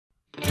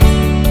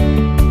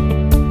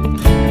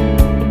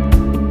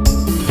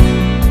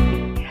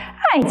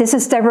this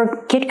is Deborah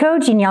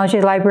Kitko, genealogy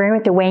librarian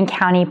with the Wayne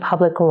County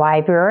Public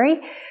Library.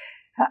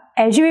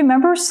 As you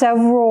remember,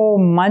 several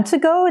months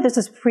ago, this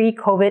is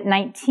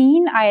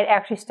pre-COVID-19, I had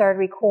actually started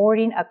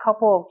recording a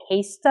couple of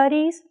case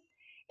studies,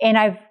 and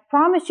I've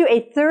promised you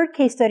a third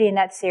case study in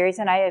that series,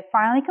 and I have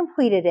finally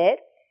completed it.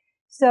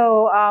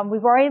 So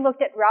we've already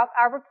looked at Ralph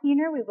Albert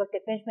Keener, we've looked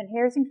at Benjamin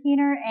Harrison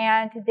Keener,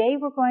 and today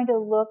we're going to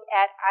look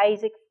at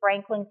Isaac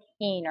Franklin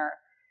Keener.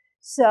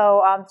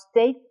 So I'm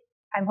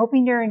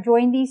hoping you're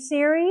enjoying these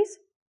series,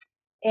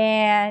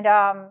 and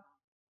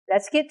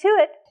let's get to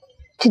it.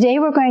 Today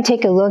we're going to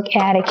take a look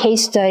at a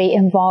case study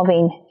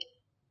involving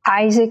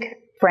Isaac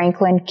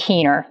Franklin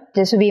Keener.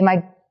 This would be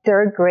my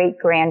third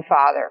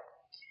great-grandfather.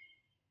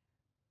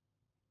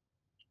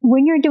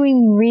 When you're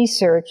doing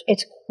research,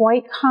 it's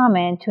quite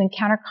common to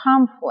encounter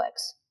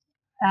conflicts.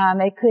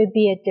 It could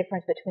be a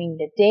difference between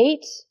the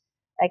dates,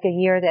 like a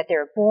year that they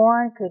were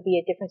born, could be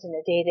a difference in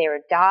the day they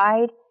were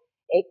died.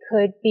 It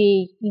could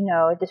be,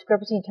 a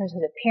discrepancy in terms of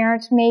who the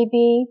parents may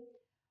be,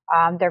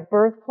 their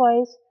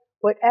birthplace.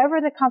 Whatever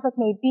the conflict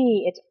may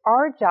be, it's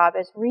our job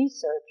as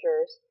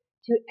researchers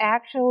to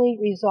actually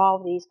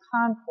resolve these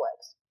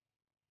conflicts.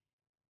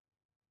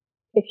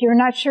 If you're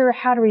not sure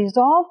how to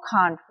resolve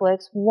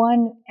conflicts,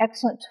 one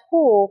excellent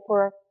tool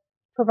for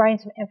providing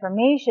some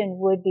information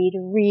would be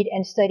to read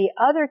and study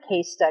other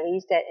case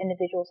studies that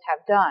individuals have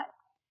done.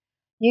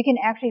 You can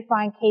actually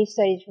find case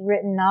studies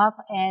written up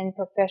in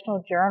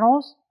professional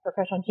journals,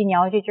 professional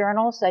genealogy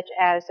journals, such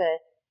as the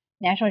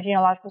National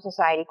Genealogical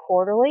Society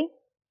Quarterly,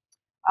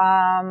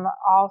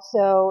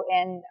 also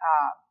in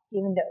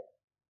even the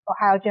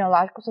Ohio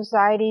Genealogical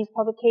Society's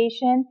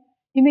publication.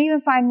 You may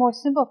even find more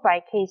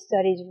simplified case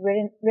studies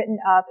written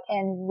up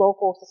in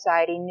local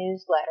society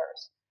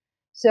newsletters.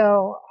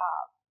 So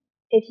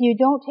if you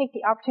don't take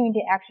the opportunity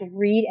to actually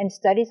read and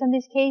study some of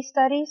these case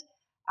studies,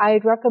 I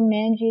would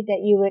recommend you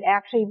that you would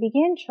actually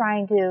begin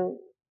trying to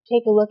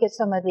take a look at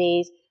some of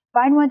these,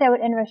 find one that would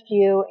interest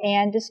you,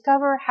 and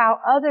discover how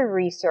other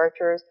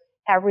researchers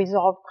have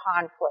resolved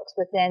conflicts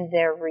within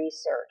their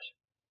research.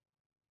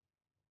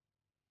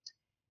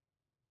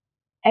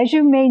 As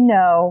you may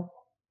know,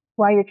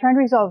 while you're trying to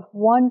resolve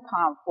one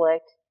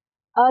conflict,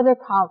 other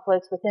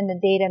conflicts within the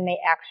data may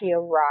actually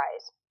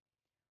arise.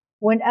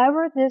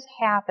 Whenever this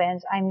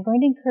happens, I'm going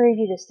to encourage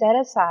you to set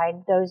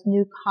aside those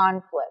new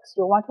conflicts.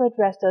 You'll want to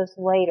address those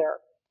later.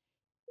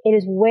 It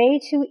is way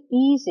too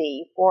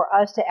easy for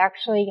us to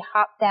actually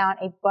hop down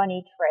a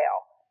bunny trail.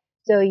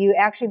 So you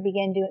actually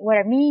begin doing, what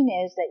I mean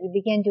is that you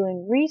begin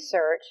doing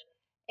research,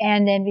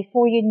 and then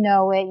before you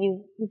know it,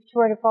 you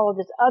try to follow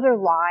this other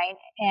line,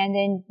 and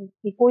then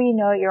before you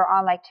know it, you're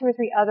on like 2 or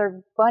 3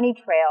 other bunny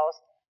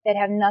trails that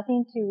have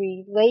nothing to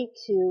relate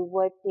to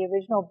what the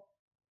original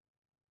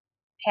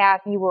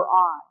path you were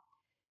on.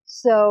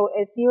 So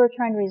if you are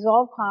trying to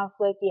resolve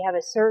conflict, you have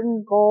a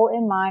certain goal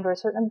in mind or a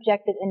certain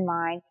objective in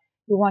mind,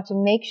 you want to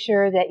make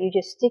sure that you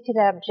just stick to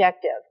that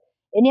objective.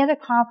 Any other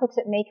conflicts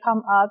that may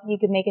come up, you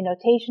can make a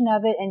notation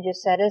of it and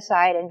just set it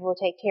aside, and we'll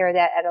take care of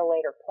that at a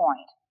later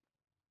point.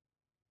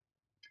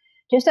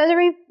 Just as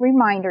a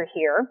reminder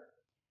here,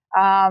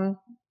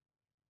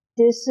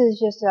 this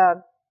is just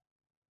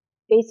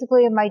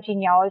basically my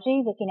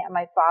genealogy, looking at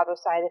my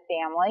father's side of the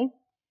family.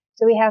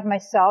 So we have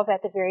myself at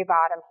the very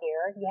bottom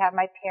here. You have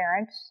my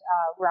parents,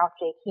 Ralph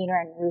J.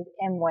 Keener and Ruth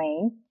M.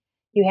 Wayne.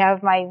 You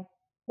have my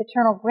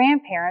paternal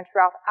grandparents,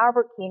 Ralph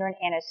Albert Keener and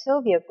Anna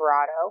Sylvia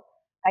Verrado.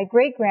 My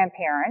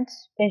great-grandparents,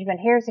 Benjamin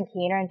Harrison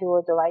Keener and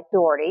Dula Delight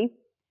Doherty.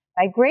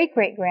 My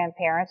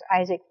great-great-grandparents,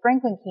 Isaac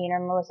Franklin Keener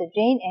and Melissa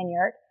Jane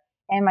Enyart.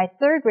 And my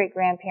third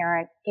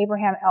great-grandparent,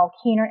 Abraham L.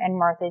 Keener and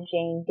Martha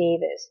Jane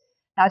Davis.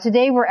 Now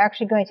today we're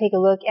actually going to take a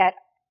look at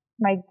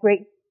my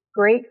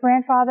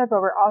great-grandfather, but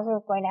we're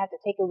also going to have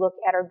to take a look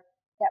at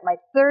my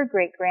third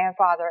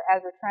great-grandfather as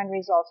we're trying to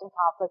resolve some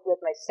conflict with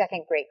my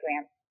second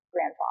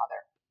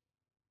great-grandfather.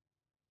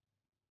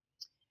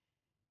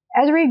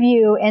 As a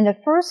review, in the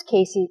first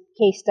case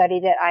study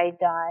that I had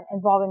done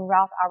involving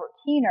Ralph Albert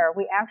Keener,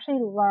 we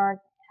actually learned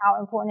how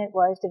important it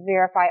was to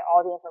verify all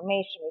the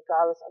information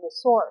regardless of the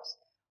source.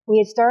 We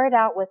had started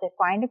out with a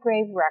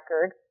find-a-grave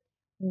record,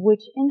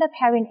 which ended up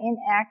having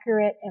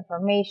inaccurate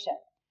information.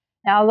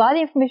 Now, a lot of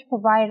the information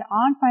provided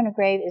on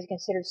find-a-grave is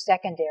considered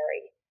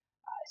secondary,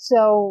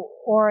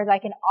 or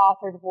like an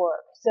authored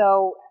work.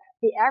 So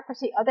the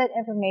accuracy of that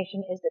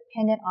information is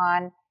dependent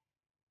on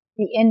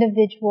the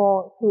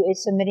individual who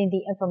is submitting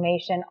the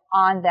information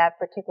on that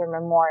particular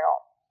memorial.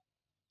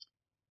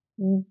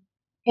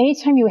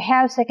 Anytime you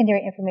have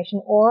secondary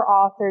information or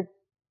authored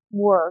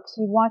works,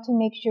 you want to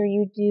make sure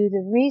you do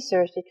the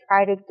research to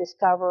try to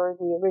discover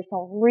the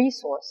original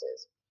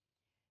resources.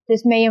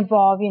 This may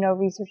involve,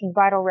 researching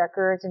vital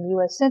records and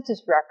US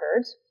Census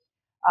records.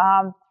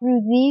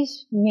 Through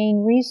these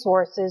main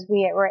resources,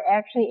 we were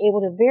actually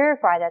able to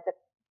verify that the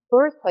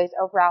birthplace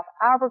of Ralph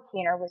Albert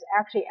Keener was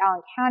actually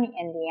Allen County,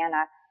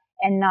 Indiana,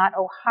 and not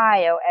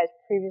Ohio, as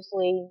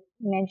previously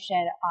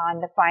mentioned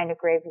on the Find a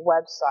Grave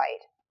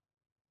website.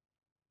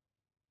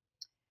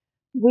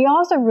 We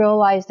also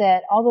realize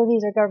that although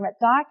these are government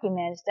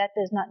documents, that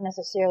does not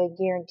necessarily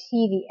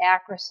guarantee the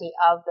accuracy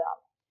of them.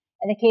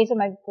 In the case of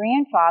my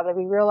grandfather,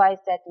 we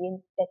realized that the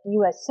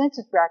US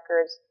Census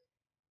records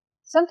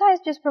sometimes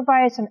just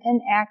provided some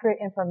inaccurate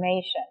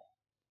information.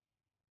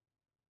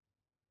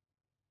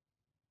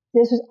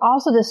 This was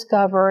also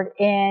discovered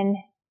in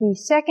the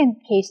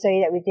second case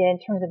study that we did in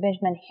terms of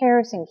Benjamin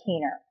Harrison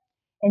Keener.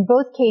 In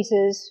both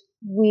cases,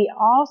 we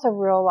also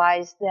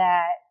realized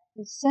that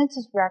the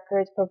census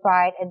records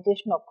provide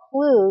additional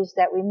clues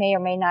that we may or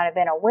may not have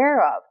been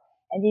aware of.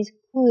 And these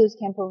clues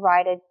can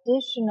provide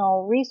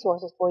additional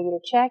resources for you to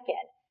check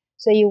in.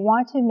 So you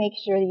want to make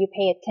sure that you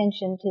pay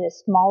attention to the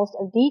smallest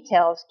of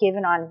details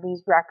given on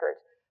these records,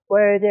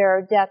 whether they're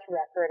a death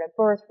record, a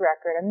birth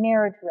record, a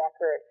marriage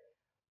record,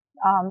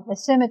 a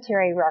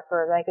cemetery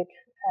record, like a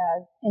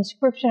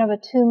inscription of a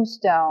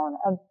tombstone,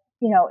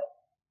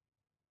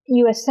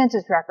 US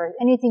Census records,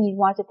 anything you'd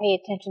want to pay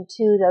attention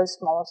to those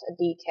smallest of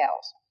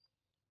details.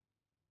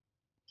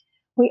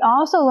 We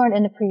also learned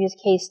in the previous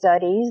case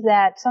studies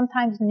that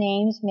sometimes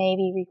names may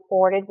be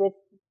recorded with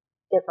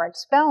different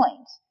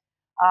spellings.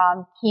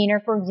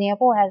 Keener, for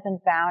example, has been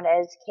found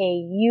as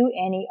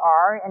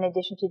K-U-N-E-R in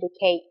addition to the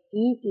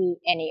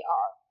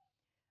K-E-E-N-E-R.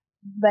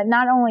 But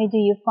not only do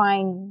you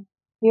find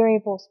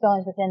variable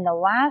spellings within the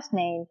last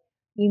name,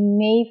 you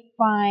may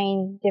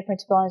find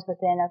different spellings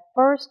within a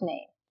first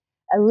name.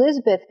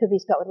 Elizabeth could be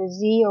spelled with a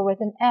Z or with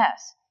an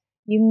S.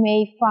 You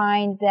may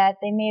find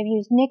that they may have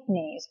used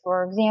nicknames.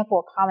 For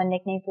example, a common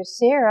nickname for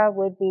Sarah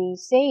would be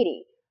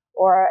Sadie,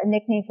 or a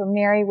nickname for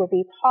Mary would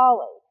be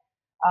Polly.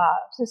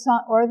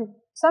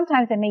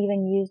 Sometimes they may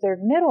even use their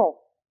middle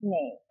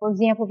name. For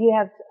example, if you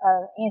have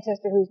an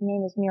ancestor whose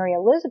name is Mary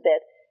Elizabeth,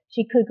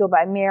 she could go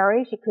by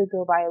Mary, she could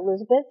go by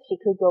Elizabeth, she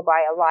could go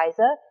by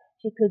Eliza,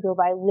 she could go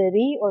by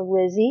Libby or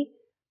Lizzie.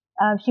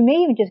 She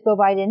may even just go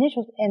by the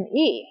initials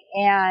M.E.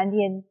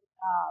 And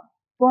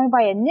going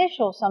by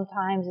initials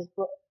sometimes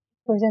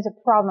presents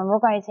a problem. We're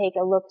going to take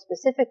a look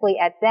specifically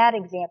at that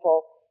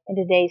example in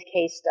today's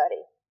case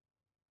study.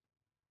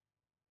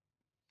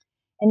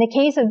 In the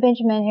case of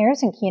Benjamin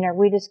Harrison Keener,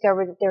 we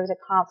discovered that there was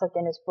a conflict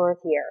in his birth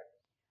year.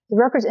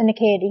 The records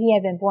indicated that he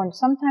had been born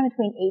sometime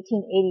between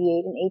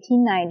 1888 and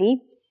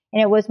 1890, and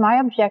it was my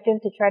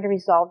objective to try to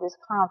resolve this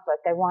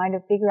conflict. I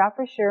wanted to figure out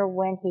for sure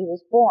when he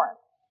was born.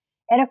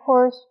 And of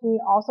course, we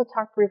also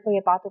talked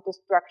briefly about the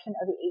destruction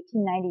of the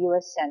 1890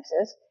 US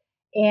Census.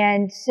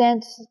 And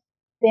since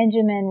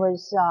Benjamin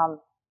was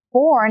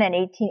born in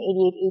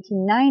 1888,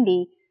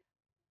 1890,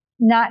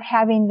 not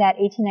having that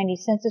 1890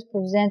 census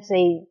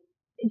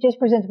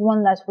presents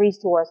one less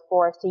resource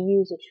for us to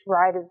use to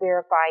try to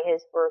verify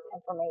his birth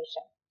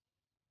information.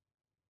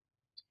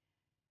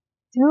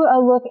 Through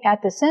a look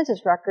at the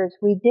census records,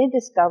 we did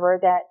discover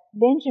that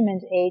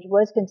Benjamin's age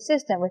was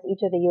consistent with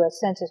each of the U.S.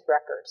 Census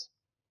records.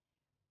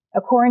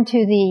 According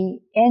to the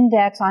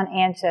Index on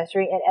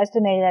Ancestry, it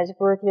estimated that his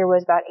birth year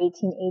was about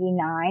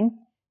 1889.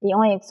 The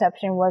only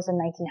exception was the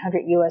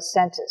 1900 U.S.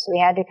 Census, so we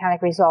had to kind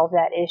of resolve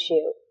that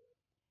issue.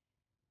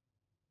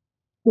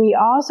 We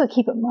also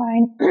keep in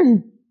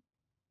mind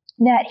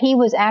that he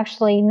was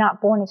actually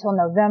not born until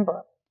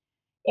November.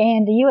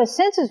 And the U.S.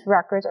 Census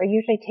records are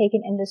usually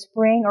taken in the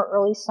spring or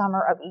early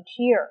summer of each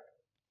year.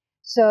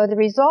 So the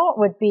result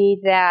would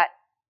be that,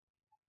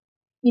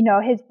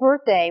 his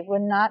birthday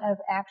would not have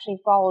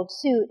actually followed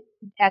suit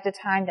at the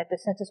time that the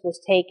census was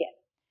taken.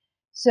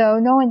 So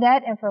knowing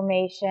that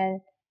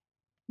information,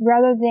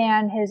 rather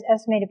than his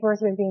estimated birth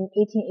year being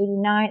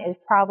 1889, is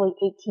probably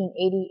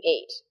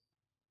 1888.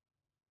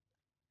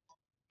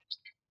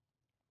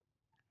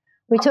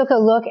 We took a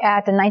look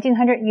at the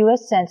 1900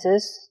 U.S.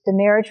 Census, the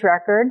marriage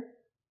record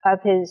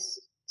of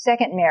his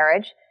second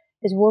marriage,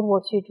 his World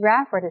War II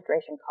draft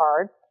registration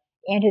card,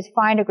 and his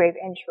find-a-grave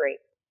entry.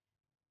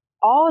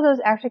 All of those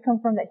actually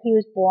confirm that he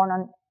was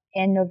born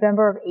in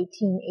November of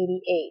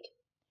 1888.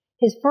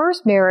 His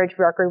first marriage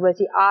record was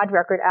the odd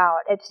record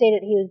out. It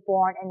stated he was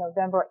born in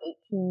November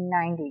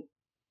 1890.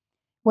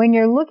 When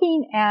you're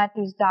looking at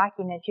these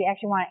documents, you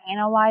actually want to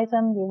analyze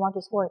them. You want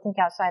to sort of think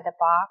outside the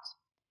box.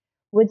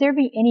 Would there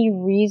be any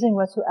reason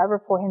whatsoever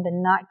for him to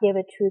not give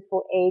a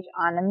truthful age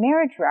on the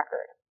marriage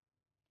record?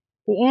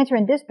 The answer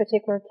in this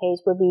particular case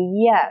would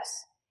be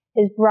yes.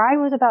 His bride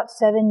was about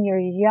 7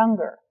 years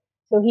younger,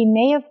 so he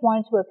may have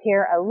wanted to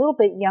appear a little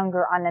bit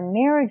younger on the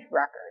marriage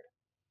record.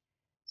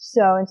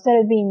 So instead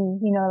of being,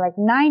 like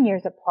 9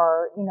 years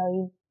apart,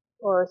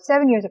 or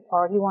 7 years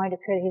apart, he wanted to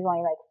appear that he's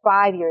only like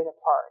 5 years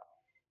apart.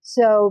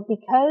 So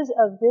because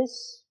of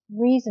this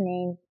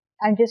reasoning,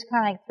 I'm just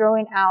kind of like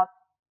throwing out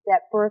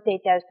that birth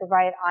date that was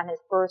provided on his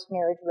first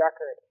marriage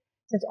record,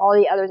 since all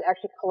the others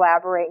actually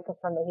collaborate and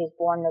confirm that he was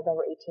born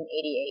November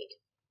 1888.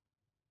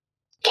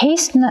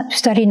 Case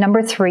study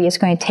number 3 is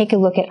going to take a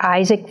look at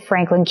Isaac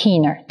Franklin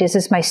Keener. This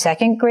is my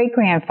second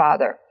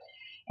great-grandfather.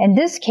 In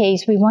this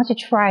case, we want to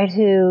try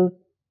to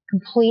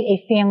complete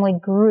a family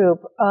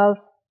group of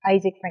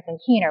Isaac Franklin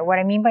Keener. What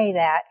I mean by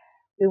that,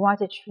 we want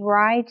to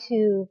try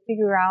to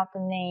figure out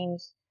the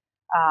names,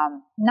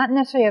 not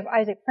necessarily of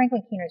Isaac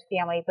Franklin Keener's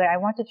family, but I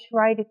want to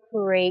try to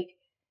create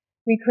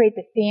recreate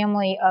the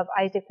family of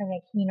Isaac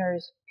Finley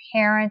Keener's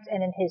parents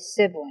and then his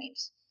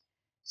siblings.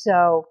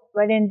 So,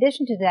 but in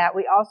addition to that,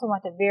 we also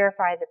want to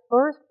verify the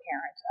birth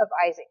parents of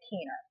Isaac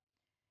Keener.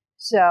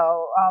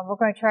 So we're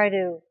going to try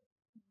to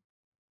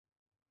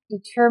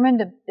determine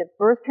the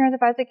birth parents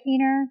of Isaac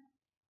Keener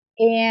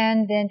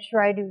and then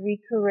try to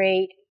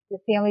recreate the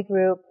family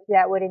group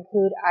that would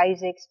include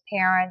Isaac's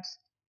parents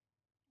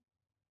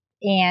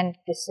and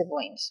the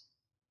siblings.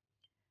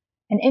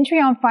 An entry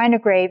on Find a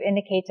Grave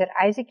indicates that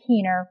Isaac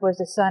Keener was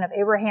the son of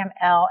Abraham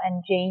L.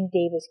 and Jane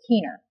Davis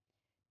Keener.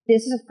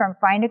 This is from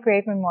Find a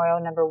Grave Memorial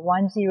number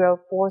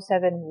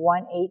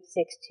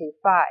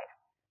 10471865.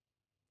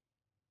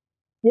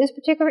 This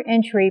particular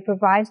entry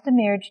provides the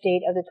marriage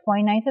date of the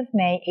 29th of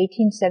May,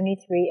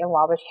 1873 in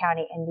Wabash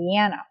County,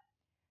 Indiana.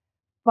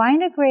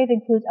 Find a Grave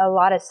includes a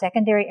lot of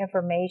secondary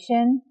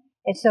information,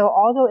 and so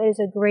although it is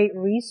a great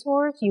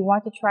resource, you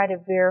want to try to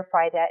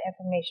verify that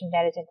information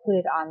that is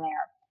included on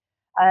there.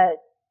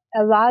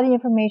 A lot of the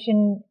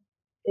information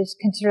is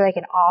considered like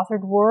an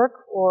authored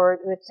work or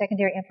with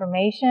secondary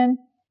information.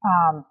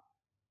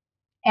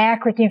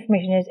 Accuracy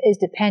information is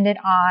dependent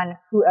on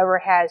whoever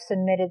has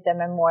submitted the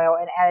memorial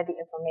and added the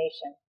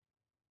information.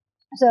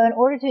 So in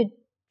order to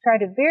try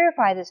to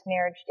verify this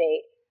marriage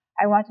date,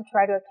 I want to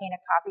try to obtain a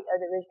copy of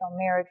the original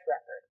marriage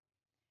record.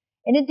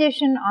 In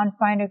addition, on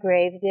Find a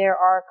Grave, there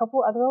are a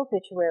couple other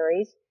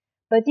obituaries,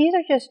 but these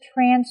are just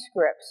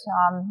transcripts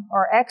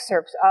or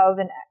excerpts of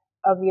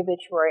the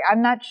obituary.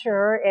 I'm not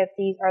sure if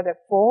these are the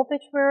full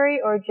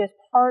obituary or just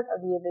part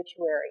of the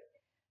obituary.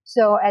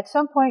 So at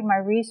some point in my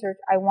research,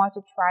 I want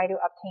to try to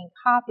obtain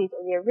copies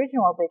of the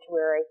original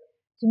obituary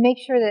to make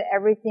sure that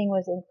everything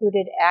was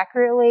included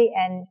accurately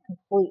and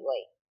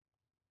completely.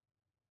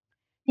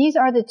 These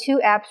are the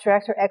two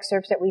abstracts or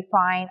excerpts that we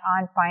find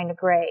on Find a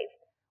Grave.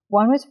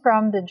 One was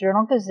from the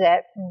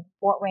Journal-Gazette from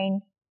Fort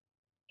Wayne,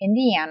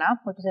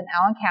 Indiana, which is in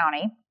Allen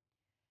County,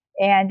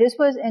 and this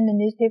was in the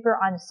newspaper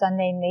on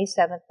Sunday, May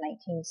 7th,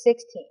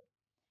 1916.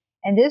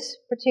 And this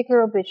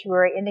particular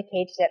obituary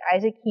indicates that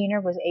Isaac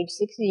Keener was age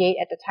 68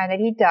 at the time that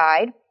he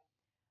died.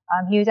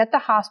 He was at the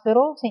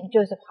hospital, St.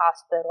 Joseph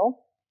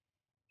Hospital.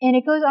 And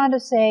it goes on to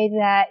say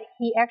that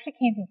he actually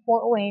came from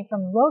Fort Wayne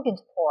from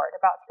Logansport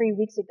about 3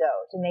 weeks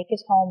ago to make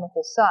his home with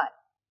his son.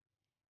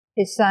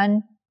 His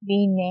son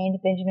being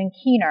named Benjamin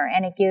Keener,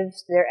 and it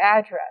gives their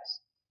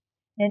address.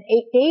 And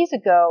 8 days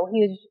ago,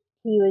 he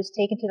was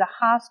taken to the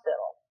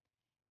hospital.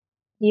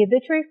 The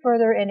obituary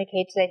further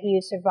indicates that he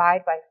is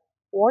survived by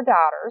 4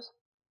 daughters,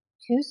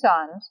 2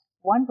 sons,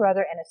 1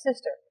 brother, and a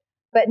sister,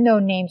 but no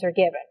names are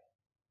given.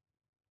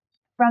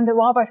 From the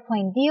Wabash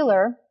Plain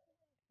Dealer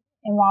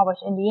in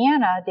Wabash,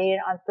 Indiana, dated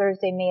on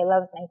Thursday, May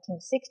 11,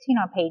 1916,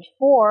 on page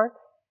 4,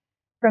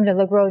 from the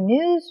Lagro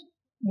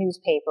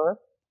newspaper,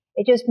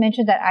 it just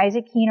mentioned that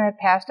Isaac Keener had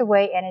passed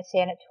away in a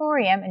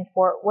sanatorium in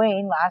Fort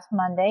Wayne last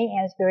Monday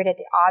and is buried at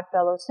the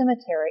Oddfellow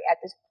Cemetery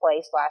at this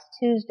place last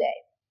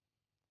Tuesday.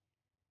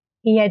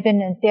 He had been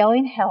in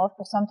failing health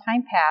for some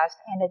time past,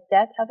 and the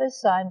death of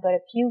his son but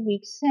a few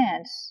weeks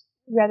since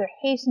rather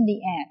hastened the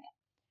end,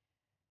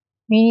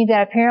 meaning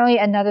that apparently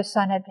another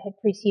son had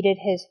preceded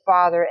his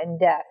father in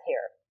death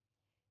here.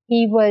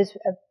 He was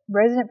a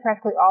resident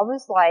practically all of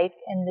his life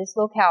in this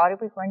locality,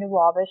 referring to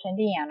Wabash,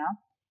 Indiana,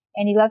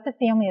 and he left a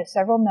family of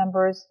several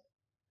members,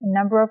 a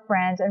number of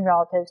friends and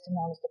relatives to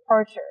mourn his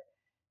departure.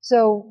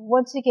 So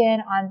once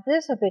again, on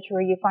this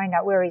obituary, you find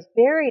out where he's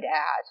buried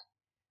at.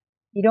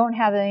 You don't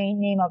have the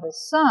name of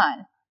his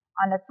son.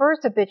 On the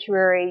first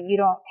obituary, you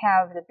don't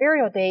have the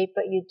burial date,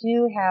 but you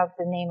do have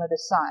the name of the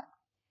son.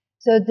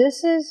 So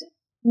this is,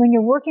 when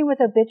you're working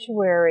with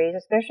obituaries,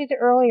 especially the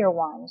earlier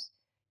ones,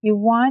 you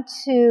want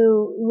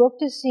to look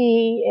to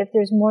see if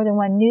there's more than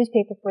one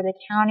newspaper for the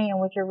county in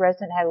which a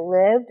resident had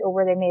lived or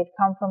where they may have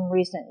come from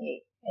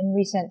in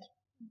recent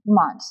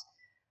months.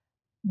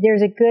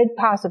 There's a good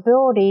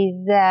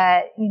possibility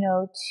that,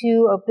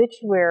 2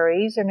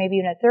 obituaries or maybe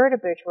even a third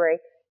obituary,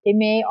 they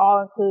may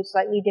all include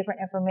slightly different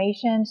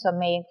information. Some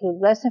may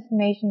include less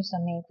information.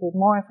 Some may include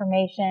more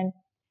information.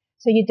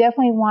 So you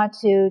definitely want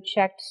to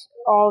check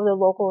all the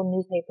local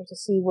newspapers to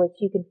see what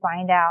you can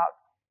find out,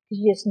 because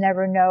you just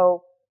never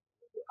know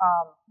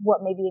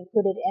what may be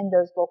included in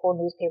those local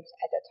newspapers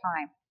at the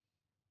time.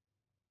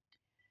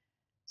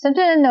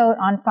 Something to note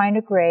on Find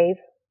a Grave,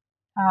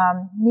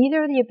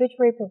 neither of the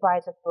obituary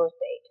provides a birth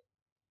date.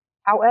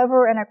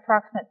 However, an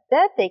approximate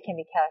death date can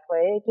be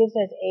calculated. It gives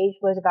that his age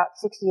was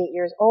about 68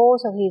 years old,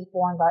 so he was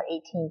born about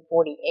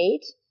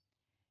 1848.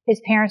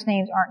 His parents'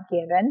 names aren't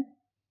given.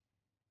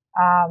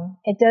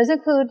 It does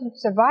include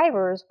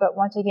survivors, but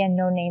once again,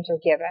 no names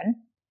are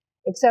given,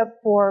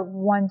 except for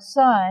 1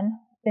 son,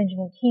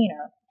 Benjamin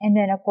Keener. And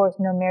then, of course,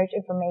 no marriage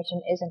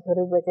information is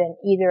included within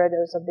either of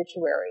those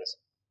obituaries.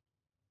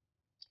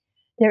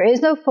 There is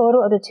no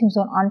photo of the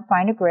tombstone on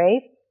Find a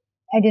Grave.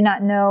 I do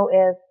not know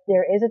if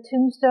there is a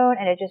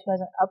tombstone and it just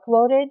wasn't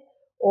uploaded,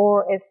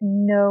 or if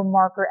no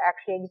marker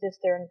actually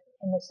exists there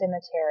in the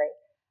cemetery.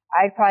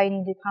 I'd probably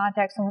need to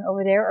contact someone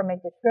over there or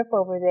make the trip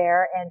over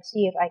there and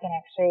see if I can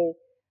actually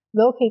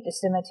locate the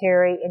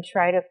cemetery and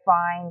try to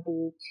find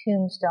the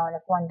tombstone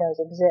if one does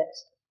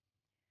exist.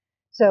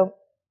 So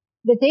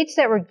the dates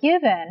that were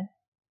given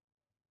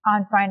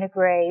on Find a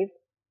Grave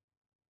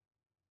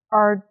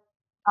are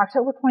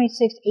October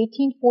 26,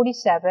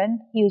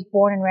 1847. He was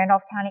born in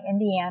Randolph County,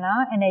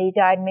 Indiana, and he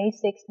died May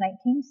 6,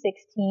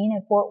 1916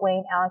 in Fort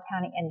Wayne, Allen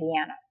County,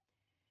 Indiana.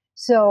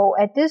 So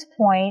at this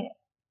point,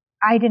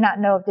 I did not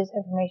know if this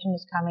information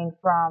is coming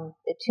from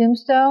the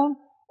tombstone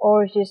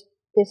or this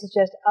is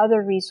just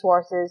other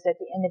resources that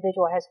the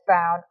individual has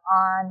found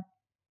on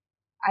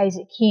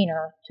Isaac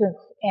Keener,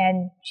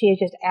 and she has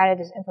just added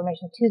this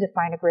information to the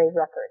Find a Grave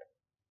record.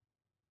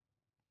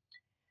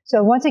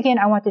 So once again,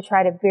 I want to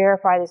try to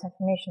verify this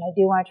information. I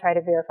do want to try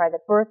to verify the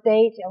birth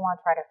date. I want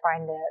to try to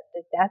find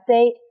the death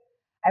date.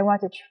 I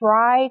want to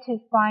try to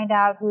find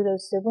out who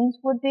those siblings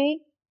would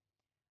be.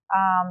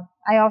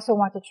 I also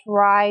want to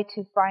try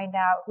to find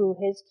out who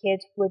his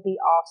kids would be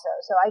also.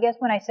 So I guess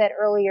when I said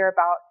earlier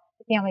about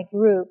the family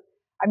group,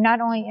 I'm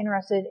not only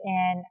interested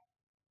in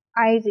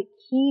Isaac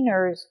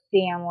Keener's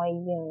family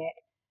unit,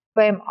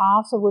 but I'm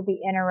also would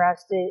be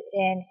interested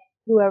in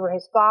whoever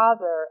his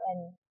father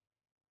and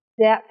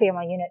that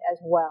family unit as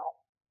well.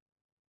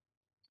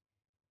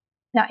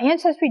 Now,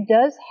 Ancestry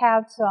does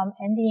have some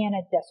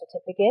Indiana death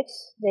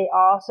certificates. They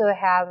also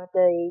have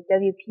the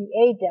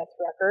WPA death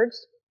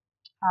records.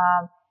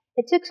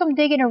 It took some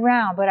digging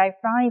around, but I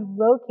finally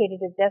located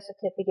the death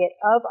certificate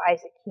of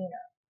Isaac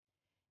Keener.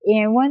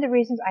 And one of the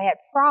reasons I had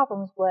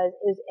problems was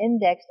it was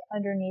indexed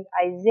underneath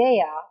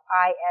Isaiah,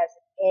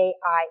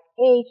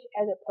 I-S-A-I-H,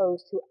 as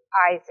opposed to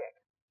Isaac.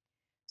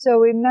 So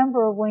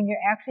remember, when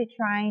you're actually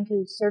trying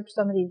to search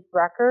some of these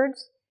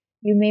records,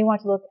 you may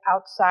want to look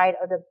outside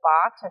of the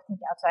box, or think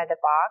outside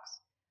the box.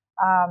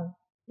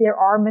 There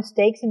are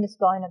mistakes in the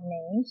spelling of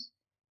names.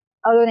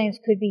 Other names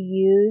could be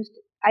used.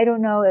 I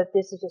don't know if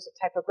this is just a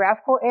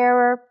typographical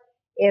error,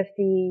 if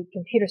the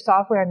computer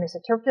software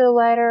misinterpreted a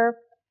letter,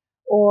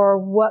 or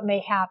what may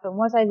happen.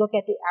 Once I look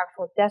at the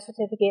actual death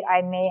certificate,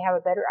 I may have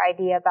a better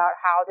idea about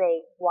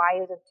why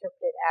it was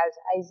interpreted as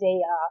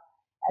Isaiah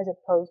as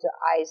opposed to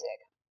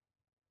Isaac.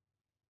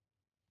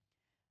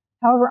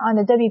 However, on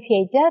the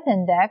WPA Death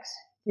Index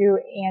through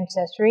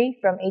Ancestry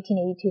from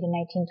 1882 to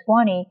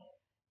 1920,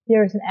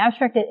 there is an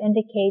abstract that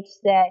indicates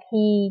that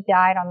he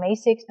died on May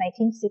 6,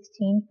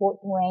 1916, Fort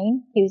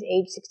Wayne. He was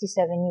age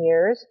 67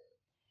 years.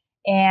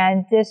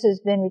 And this has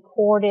been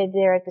recorded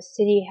there at the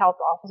City Health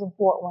Office in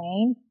Fort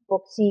Wayne,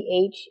 book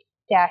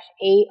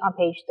CH-8 on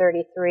page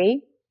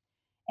 33.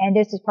 And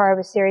this is part of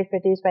a series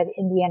produced by the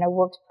Indiana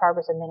Works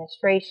Progress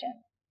Administration.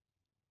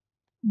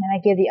 And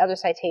I give the other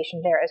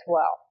citation there as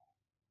well.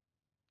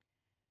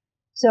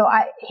 So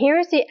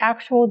here's the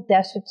actual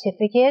death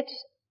certificate,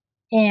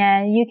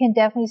 and you can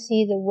definitely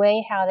see the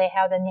way how they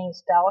have the name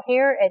spelled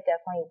here. It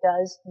definitely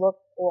does look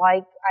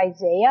like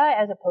Isaiah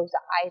as opposed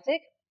to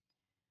Isaac.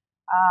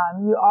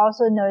 You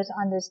also notice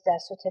on this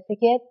death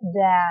certificate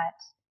that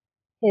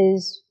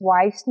his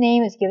wife's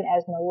name is given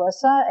as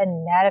Melissa,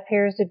 and that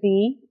appears to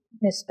be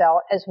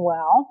misspelled as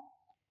well.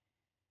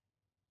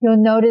 You'll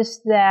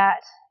notice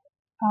that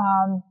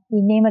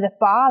the name of the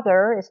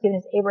father is given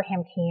as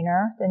Abraham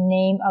Keener. The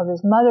name of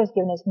his mother is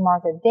given as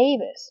Martha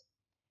Davis.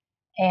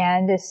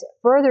 And this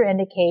further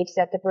indicates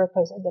that the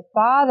birthplace of the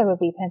father would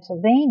be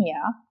Pennsylvania,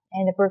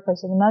 and the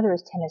birthplace of the mother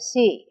is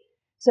Tennessee.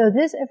 So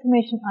this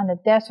information on the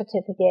death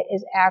certificate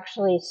is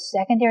actually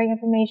secondary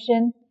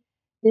information.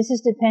 This is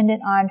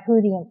dependent on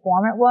who the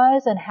informant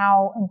was and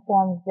how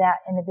informed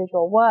that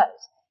individual was.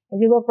 If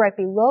you look right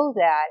below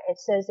that, it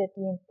says that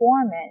the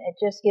informant, it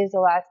just gives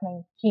the last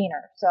name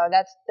Keener. So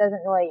that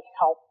doesn't really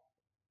help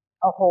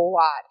a whole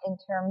lot in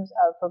terms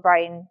of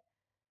providing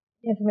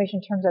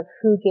information in terms of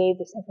who gave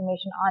this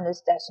information on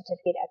this death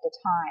certificate at the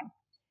time.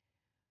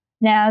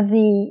 Now,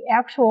 the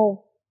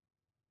actual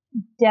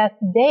death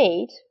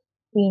date,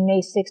 being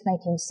May 6,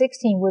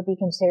 1916, would be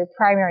considered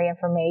primary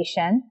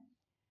information.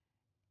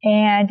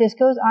 And this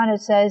goes on,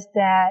 it says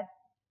that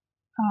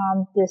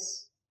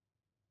this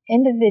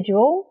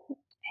individual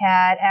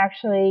had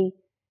actually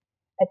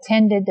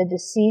attended the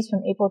deceased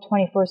from April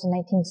 21st,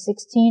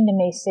 1916 to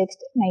May 6th,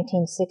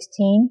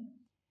 1916.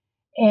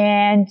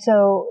 And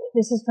so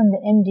this is from the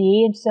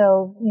MD, and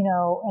so,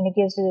 and it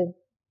gives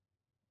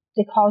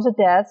the cause of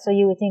death, so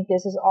you would think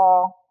this is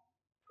all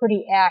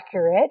pretty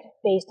accurate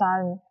based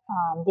on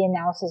the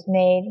analysis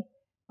made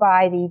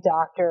by the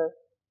doctor,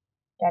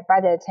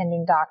 by the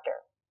attending doctor.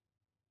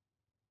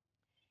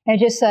 And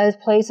it just says,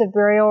 place of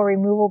burial or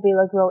removal be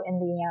Lagro,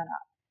 Indiana.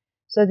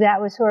 So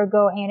that would sort of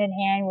go hand in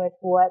hand with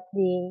what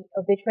the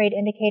obituary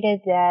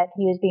indicated, that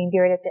he was being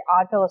buried at the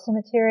Oddfellow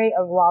Cemetery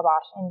of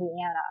Wabash,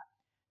 Indiana.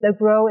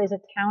 Lagro is a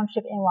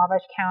township in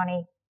Wabash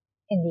County,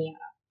 Indiana.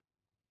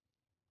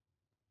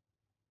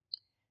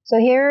 So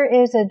here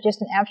is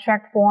just an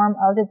abstract form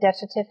of the death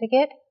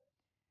certificate.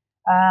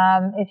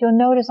 If you'll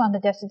notice on the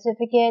death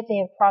certificate, they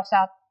have crossed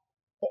out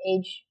the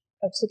age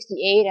of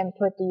 68 and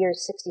put the year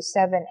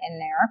 67 in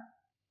there,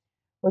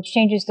 which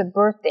changes the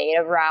birth date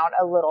around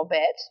a little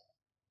bit.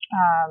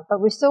 But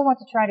we still want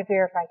to try to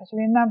verify, because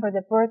remember,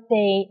 the birth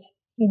date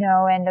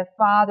and the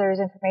father's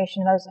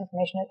information, mother's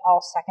information is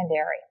all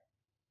secondary.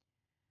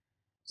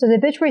 So the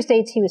obituary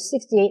states he was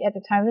 68 at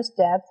the time of his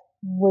death,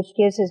 which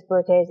gives his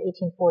birthday as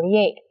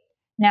 1848.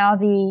 Now,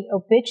 the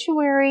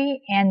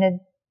obituary and the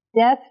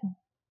death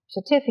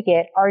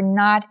certificate are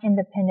not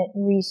independent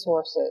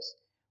resources.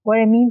 What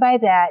I mean by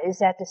that is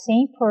that the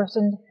same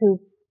person who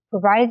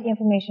provided the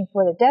information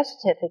for the death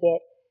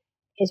certificate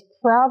is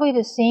probably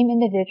the same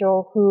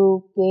individual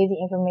who gave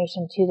the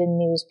information to the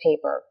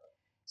newspaper.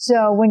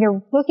 So when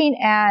you're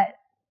looking at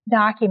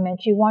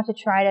documents, you want to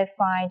try to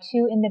find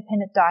two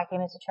independent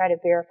documents to try to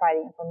verify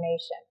the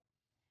information.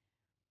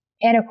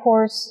 And of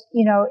course,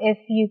 if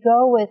you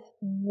go with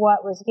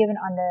what was given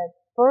on the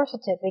birth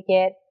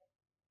certificate,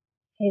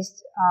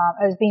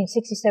 as being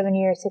 67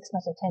 years, 6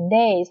 months, and 10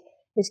 days,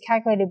 his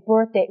calculated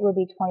birth date would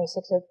be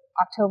 26th of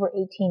October,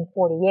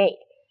 1848.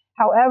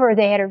 However,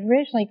 they had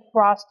originally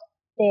crossed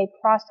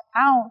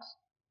out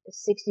the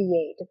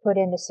 68 to put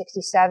in the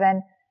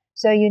 67.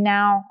 So you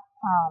now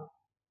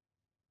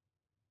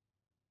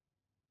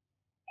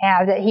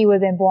have that he would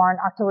have been born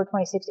October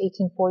 26,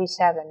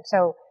 1847.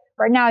 So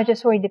right now it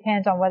just really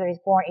depends on whether he's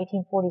born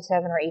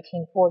 1847 or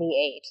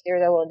 1848.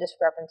 There's a little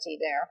discrepancy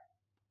there.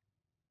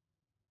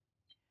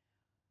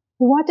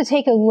 We want to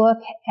take a look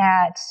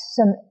at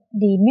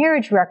the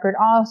marriage record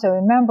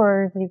also.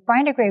 Remember, the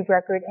Find a Grave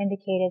record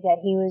indicated that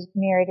he was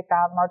married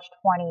about March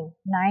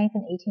 29th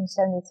in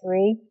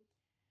 1873.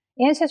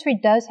 Ancestry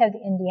does have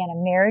the Indiana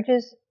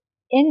Marriages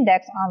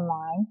Index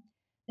online.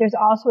 There's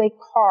also a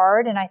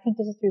card, and I think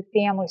this is through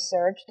Family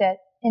Search, that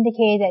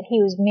indicated that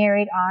he was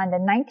married on the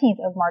 19th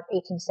of March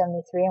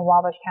 1873 in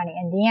Wabash County,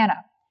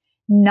 Indiana.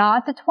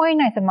 Not the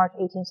 29th of March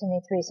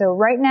 1873. So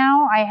right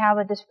now I have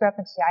a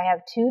discrepancy. I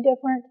have two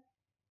different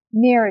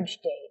marriage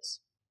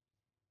dates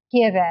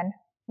given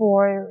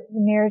for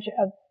the marriage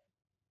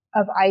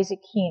of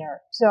Isaac Keener.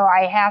 So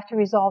I have to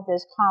resolve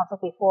this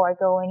conflict before I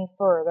go any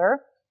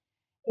further.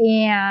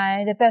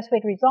 And the best way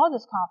to resolve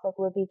this conflict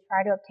would be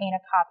try to obtain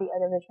a copy of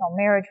the original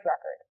marriage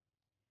record.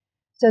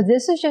 So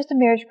this is just a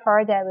marriage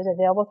card that was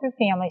available through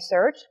Family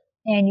Search.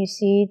 And you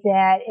see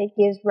that it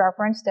gives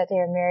reference that they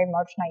were married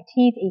March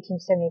 19th,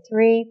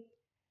 1873.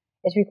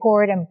 It's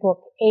recorded in Book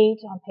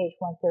 8 on page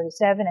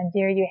 137, and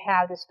there you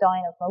have the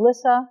spelling of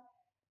Melissa,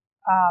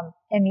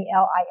 Melissa,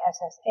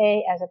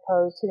 as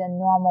opposed to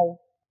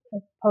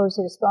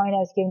the spelling that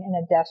was given in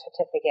the death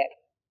certificate.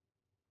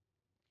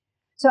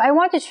 So I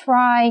want to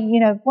try,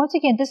 once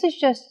again, this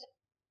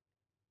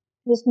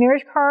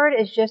marriage card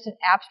is just an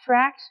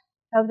abstract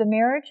of the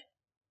marriage.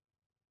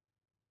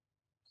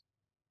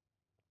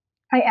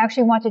 I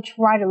actually want to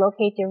try to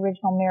locate the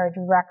original marriage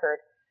record.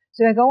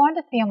 So I go on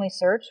to Family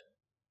Search.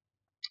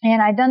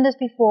 And I've done this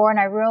before, and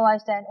I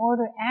realized that in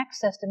order to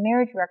access the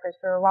marriage records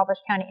for Wabash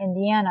County,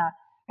 Indiana,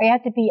 I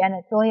have to be an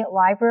affiliate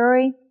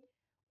library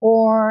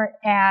or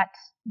at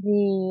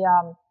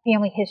the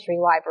Family History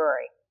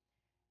Library.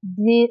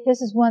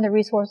 This is one of the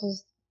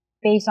resources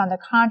based on the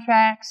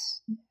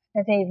contracts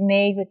that they've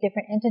made with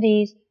different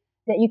entities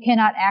that you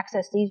cannot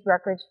access these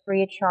records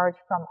free of charge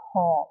from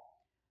home.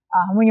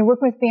 When you're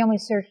working with Family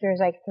Search, there's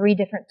like 3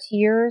 different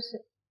tiers,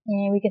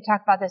 and we can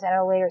talk about this at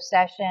a later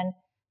session.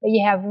 But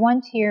you have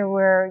one tier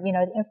where, the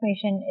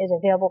information is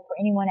available for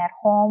anyone at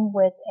home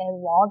with a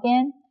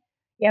login.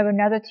 You have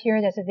another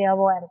tier that's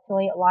available at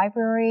affiliate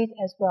libraries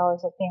as well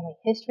as the family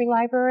history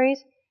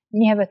libraries.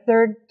 Then you have a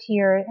third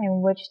tier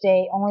in which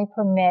they only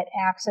permit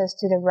access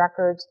to the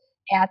records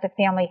at the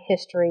Family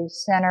History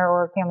Center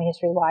or Family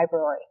History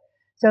Library.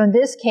 So in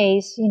this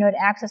case, to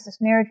access this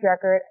marriage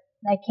record,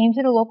 I came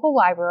to the local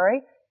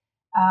library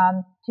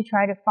to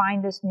try to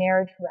find this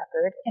marriage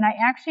record. And I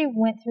actually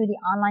went through the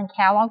online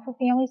catalog for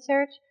Family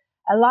Search.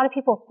 A lot of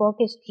people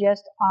focus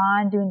just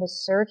on doing the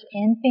search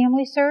in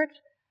Family Search.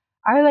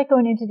 I like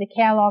going into the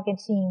catalog and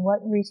seeing what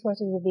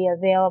resources would be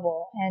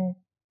available. And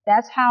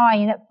that's how I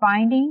ended up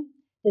finding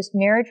this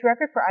marriage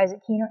record for Isaac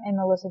Keener and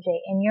Melissa J.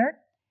 Enyart.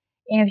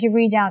 And if you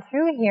read down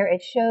through here,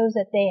 it shows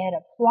that they had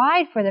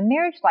applied for the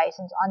marriage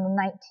license on the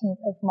 19th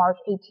of March,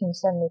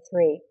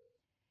 1873.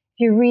 If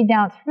you read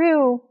down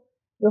through,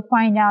 you'll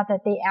find out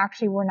that they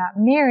actually were not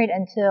married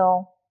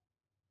until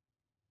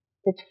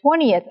the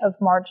 20th of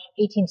March,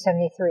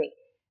 1873.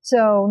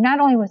 So not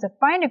only was the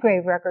Find a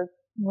Grave record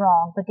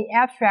wrong, but the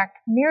abstract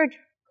marriage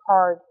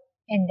card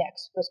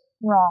index was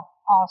wrong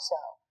also.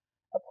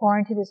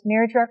 According to this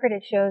marriage record,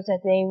 it shows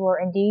that they were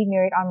indeed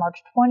married on March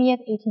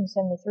 20th,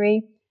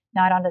 1873,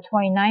 not on the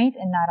 29th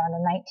and not on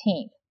the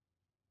 19th.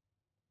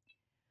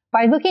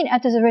 By looking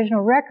at this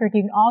original record,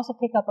 you can also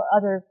pick up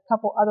a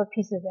couple other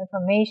pieces of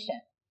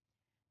information.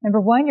 Number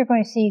one, you're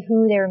going to see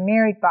who they were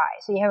married by.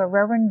 So you have a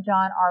Reverend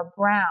John R.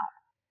 Brown.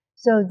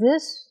 So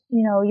this,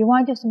 you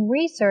want to do some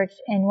research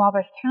in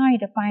Wabash County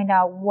to find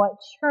out what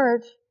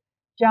church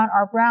John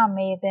R. Brown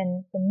may have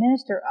been the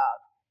minister of.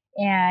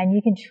 And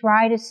you can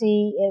try to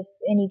see if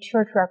any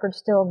church records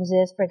still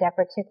exist for that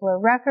particular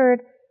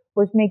record,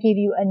 which may give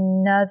you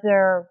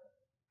another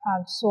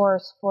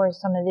source for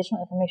some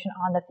additional information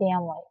on the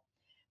family.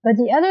 But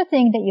the other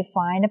thing that you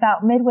find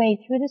about midway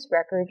through this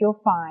record, you'll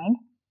find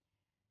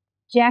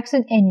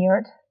Jackson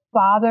Inyart,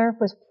 father,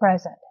 was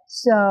present.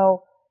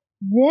 So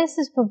this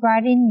is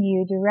providing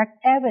you direct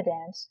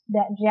evidence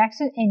that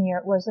Jackson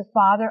Inyart was the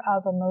father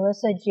of a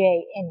Melissa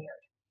J.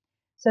 Inyart.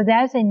 So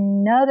that's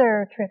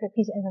another terrific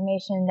piece of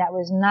information that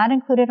was not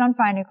included on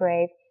Find a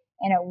Grave,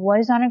 and it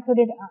was not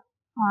included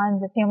on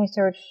the Family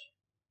Search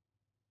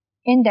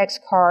index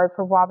card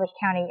for Wabash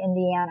County,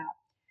 Indiana.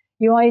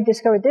 You only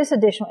discovered this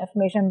additional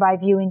information by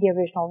viewing the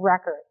original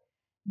record.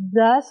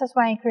 Thus, that's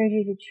why I encourage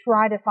you to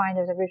try to find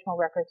those original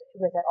records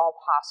if at all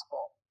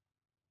possible.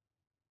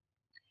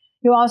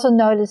 You'll also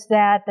notice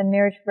that the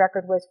marriage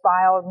record was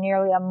filed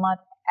nearly a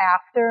month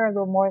after, a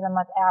little more than a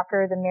month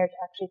after the marriage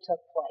actually took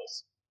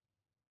place.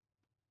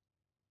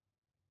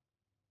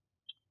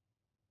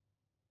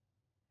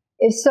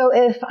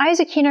 If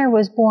Isaac Keener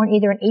was born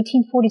either in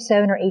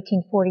 1847 or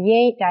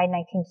 1848, died in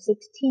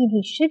 1916,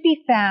 he should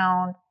be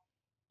found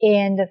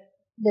in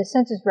the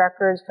census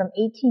records from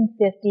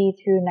 1850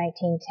 through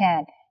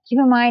 1910.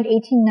 Keep in mind,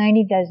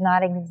 1890 does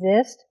not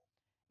exist,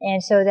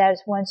 and so that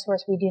is one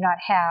source we do not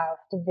have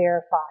to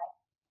verify.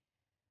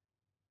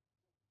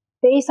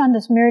 Based on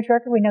this marriage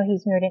record, we know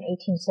he's married in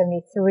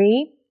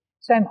 1873,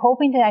 so I'm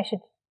hoping that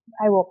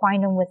I will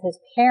find him with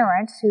his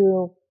parents,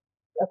 who,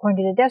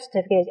 according to the death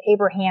certificate, is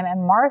Abraham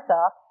and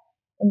Martha,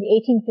 in the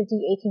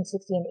 1850,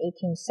 1860, and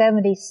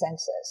 1870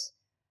 census.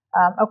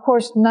 Of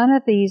course, none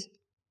of these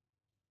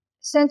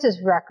census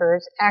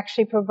records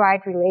actually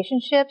provide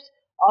relationships,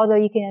 although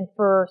you can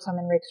infer some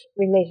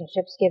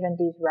relationships given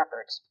these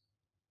records.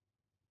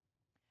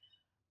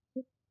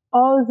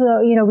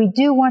 Although, we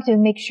do want to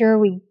make sure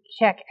we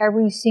check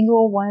every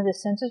single one of the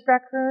census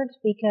records,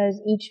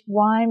 because each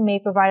one may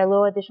provide a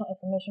little additional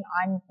information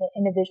on the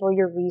individual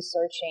you're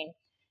researching.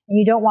 And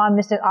you don't want to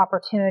miss that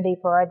opportunity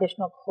for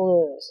additional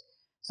clues.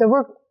 So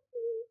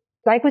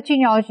like with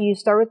genealogy, you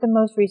start with the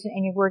most recent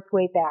and you work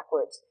your way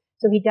backwards.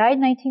 So he died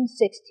in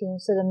 1916,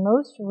 so the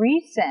most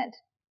recent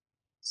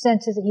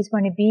census that he's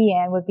going to be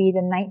in would be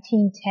the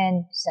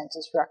 1910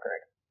 census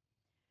record.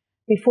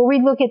 Before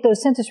we look at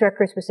those census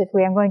records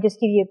specifically, I'm going to just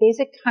give you a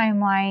basic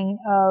timeline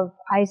of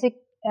Isaac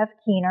F.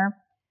 Keener,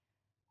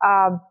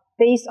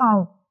 based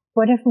on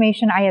what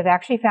information I have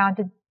actually found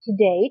to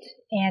date,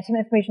 and some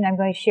information I'm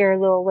going to share a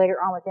little later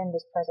on within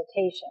this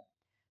presentation.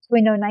 So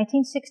we know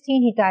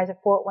 1916 he dies at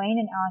Fort Wayne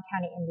in Allen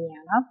County,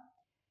 Indiana.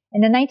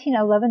 In the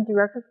 1911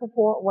 directory for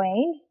Fort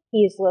Wayne,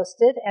 he is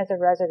listed as a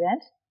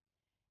resident.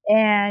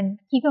 And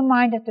keep in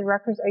mind that the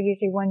records are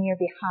usually 1 year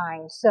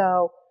behind.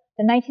 So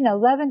the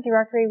 1911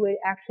 directory would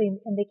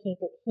actually indicate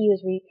that he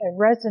was a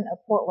resident of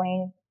Fort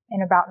Wayne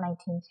in about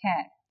 1910.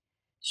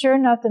 Sure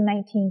enough, the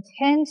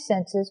 1910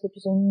 census, which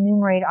is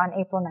enumerated on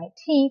April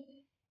 19th,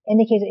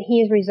 indicates that he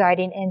is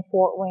residing in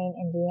Fort Wayne,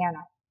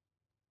 Indiana.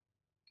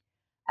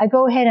 I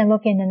go ahead and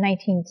look in the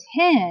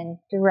 1910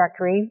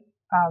 directory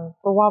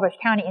for Wabash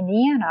County,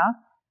 Indiana.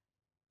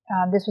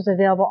 This was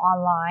available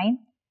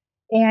online,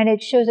 and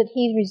it shows that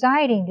he's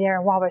residing there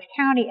in Wabash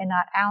County and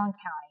not Allen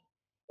County.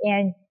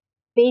 And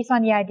based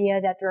on the idea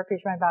that the directory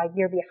is run about a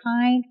year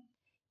behind,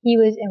 he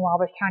was in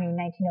Wabash County in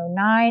 1909,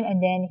 and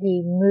then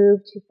he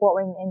moved to Fort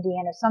Wayne,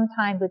 Indiana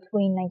sometime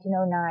between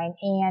 1909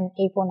 and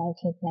April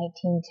 19th,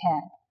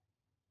 1910.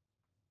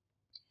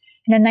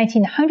 In the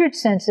 1900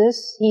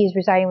 census, he is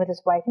residing with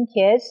his wife and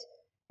kids,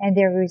 and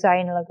they're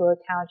residing in Lagro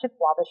Township,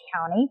 Wabash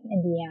County,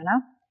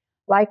 Indiana.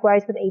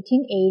 Likewise with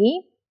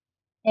 1880.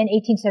 In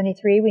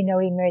 1873, we know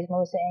he marries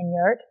Melissa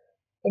Inyart.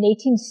 In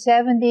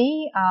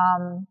 1870,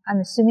 I'm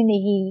assuming that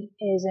he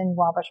is in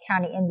Wabash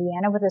County,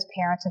 Indiana with his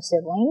parents and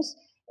siblings.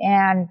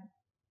 And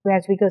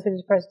as we go through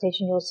this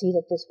presentation, you'll see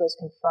that this was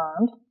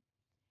confirmed.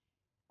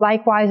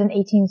 Likewise, in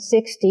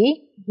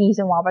 1860, he's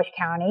in Wabash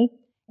County.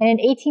 And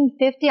in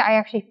 1850, I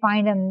actually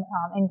find him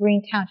in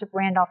Green Township,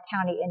 Randolph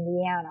County,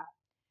 Indiana.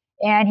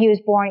 And he was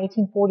born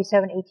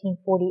 1847,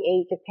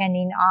 1848,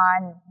 depending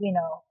on,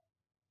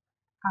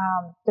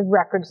 the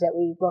records that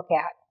we look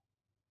at.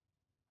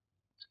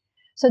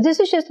 So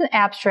this is just an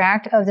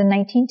abstract of the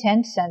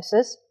 1910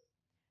 census,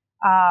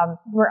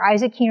 where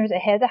Isaac Keener is the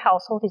head of the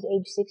household. He's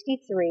age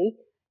 63.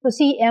 You'll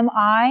see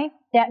MI.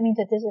 That means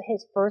that this is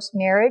his first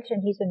marriage,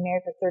 and he's been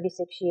married for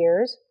 36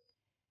 years.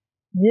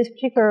 This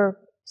particular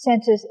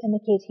census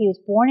indicates he was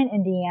born in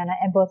Indiana,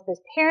 and both of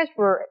his parents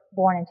were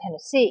born in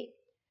Tennessee.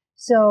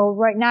 So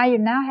right now, you're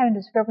now having a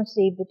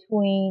discrepancy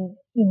between,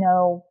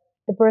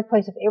 the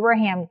birthplace of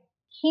Abraham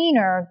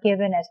Keener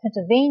given as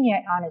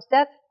Pennsylvania on his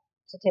death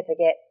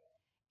certificate,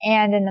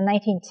 and in the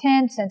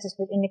 1910 census,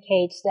 which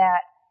indicates that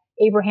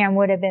Abraham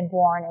would have been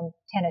born in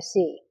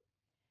Tennessee.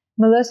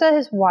 Melissa,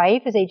 his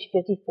wife, is age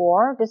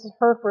 54. This is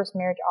her first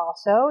marriage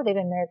also. They've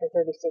been married for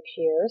 36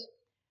 years.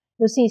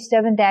 You'll see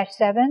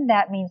 7-7.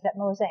 That means that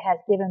Melissa has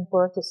given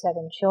birth to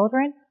 7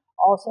 children.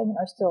 All 7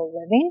 are still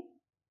living.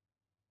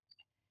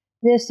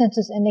 This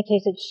census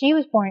indicates that she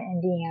was born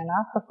in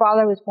Indiana. Her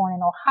father was born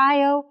in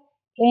Ohio,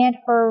 and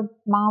her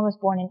mom was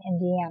born in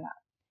Indiana.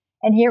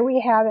 And here we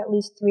have at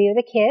least 3 of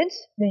the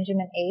kids,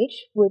 Benjamin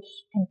H., which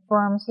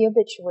confirms the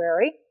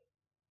obituary.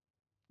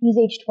 He's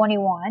age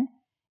 21.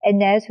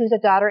 Inez, who's a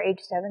daughter, age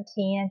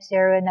 17, and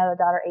Sarah, another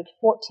daughter, age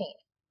 14.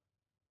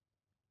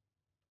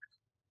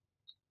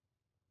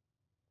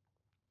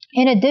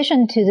 In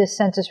addition to this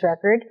census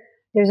record,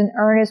 there's an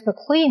Ernest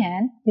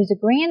McLean, who's a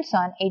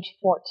grandson, age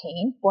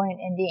 14, born in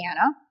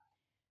Indiana.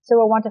 So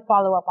we'll want to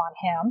follow up on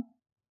him.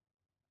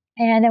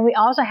 And then we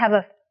also have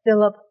a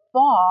Philip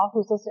Fall,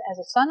 who's listed as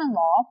a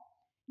son-in-law.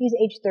 He's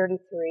age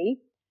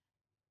 33.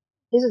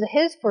 This is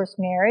his first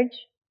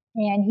marriage,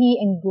 and he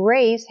and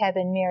Grace have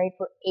been married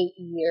for 8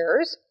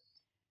 years,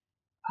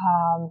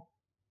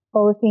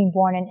 both being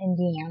born in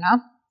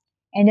Indiana.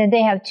 And then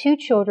they have 2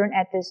 children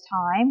at this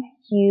time,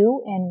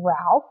 Hugh and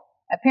Ralph.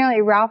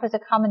 Apparently Ralph is a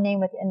common name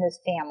within this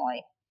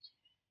family.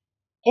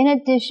 In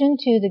addition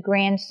to the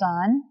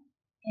grandson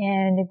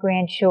and the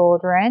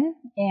grandchildren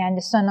and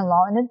the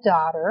son-in-law and the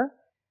daughter,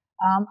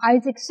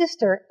 Isaac's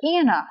sister,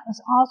 Anna,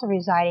 is also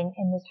residing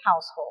in this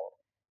household.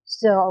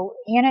 So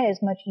Anna is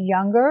much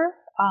younger.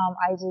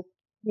 Isaac,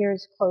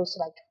 there's close to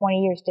like 20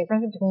 years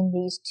difference between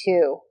these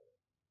 2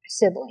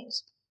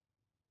 siblings.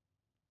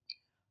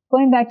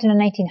 Going back to the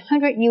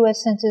 1900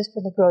 US Census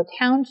for Lagro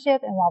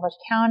Township in Wabash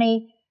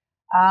County,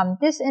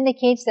 this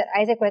indicates that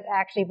Isaac was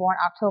actually born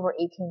October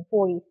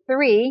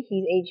 1843.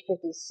 He's age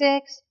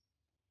 56.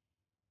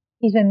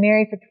 He's been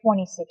married for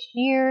 26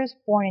 years,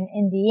 born in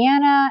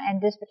Indiana,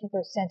 and this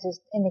particular census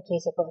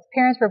indicates that both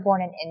parents were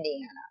born in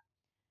Indiana.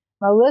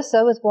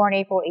 Melissa was born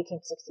April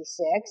 1866,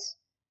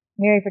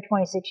 married for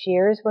 26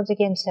 years. Once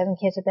again, 7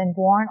 kids have been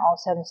born, all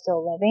 7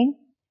 still living.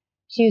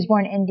 She was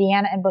born in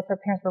Indiana, and both her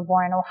parents were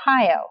born in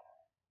Ohio.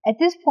 At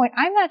this point,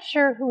 I'm not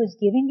sure who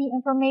was giving the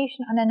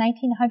information on the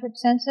 1900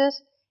 census.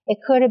 It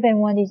could have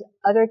been one of these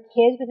other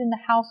kids within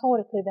the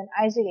household. It could have been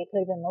Isaac. It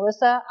could have been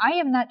Melissa. I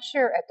am not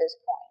sure at this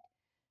point.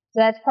 So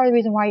that's part of the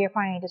reason why you're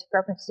finding a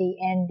discrepancy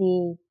in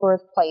the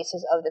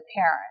birthplaces of the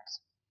parents.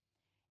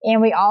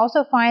 And we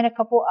also find a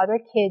couple other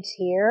kids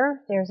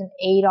here. There's an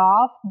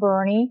Adolph,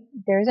 Bernie,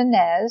 there's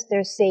Inez,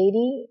 there's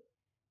Sadie,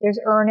 there's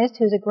Ernest,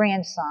 who's a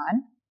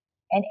grandson,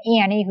 and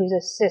Annie, who's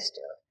a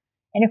sister.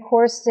 And of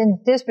course,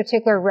 in this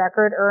particular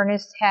record,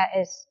 Ernest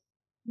is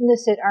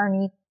listed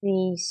underneath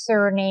the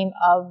surname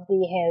of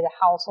the head of the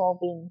household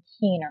being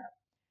Keener,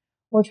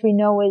 which we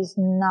know is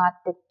not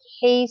the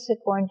case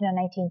according to the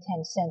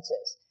 1910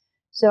 census.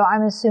 So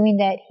I'm assuming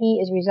that he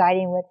is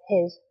residing with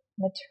his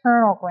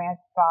maternal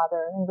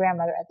grandfather and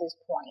grandmother at this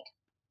point.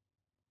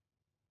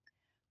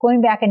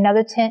 Going back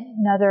another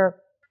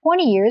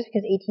 20 years,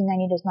 because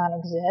 1890 does not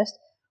exist,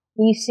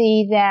 we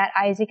see that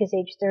Isaac is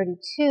age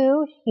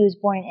 32. He was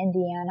born in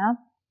Indiana,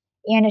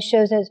 and it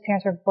shows that his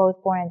parents were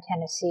both born in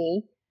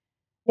Tennessee.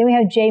 Then we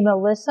have J.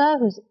 Melissa,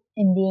 who's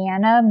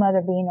Indiana,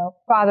 father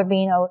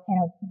being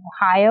in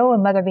Ohio,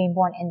 and mother being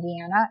born in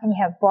Indiana. And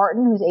you have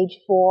Barton, who's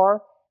age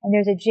 4, and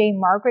there's a J.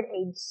 Margaret,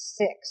 age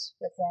 6,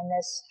 within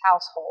this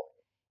household.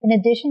 In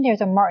addition,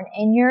 there's a Martin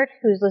Enyart,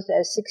 who's listed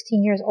as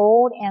 16 years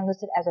old and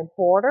listed as a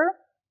boarder.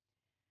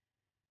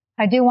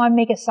 I do want to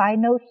make a side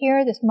note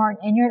here. This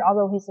Martin Enyart,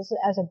 although he's listed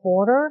as a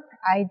boarder,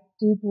 I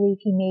do believe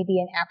he may be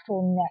an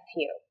actual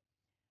nephew.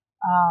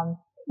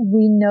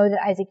 We know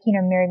that Isaac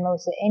Keener married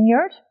Melissa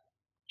Enyart,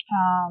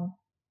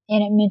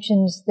 and it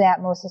mentions that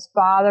Melissa's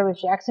father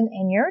was Jackson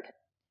Enyart.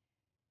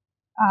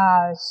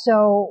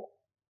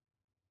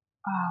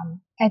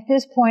 At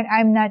this point,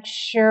 I'm not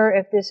sure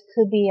if this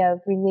could be of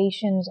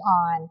relations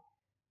on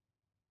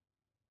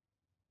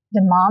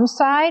the mom's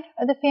side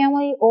of the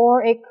family,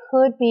 or it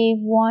could be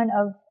one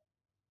of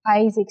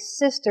Isaac's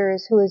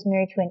sisters who is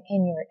married to an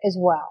Enyart as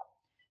well.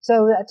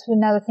 So that's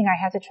another thing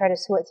I have to try to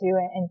sort through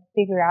and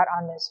figure out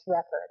on this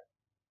record.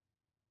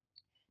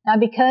 Now,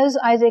 because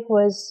Isaac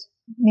was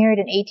married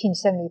in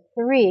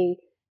 1873,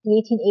 the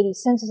 1880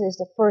 census is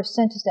the first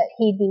census that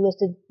he'd be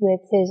listed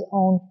with his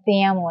own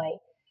family.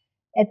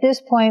 At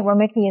this point, we're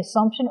making the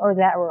assumption, or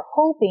that we're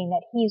hoping,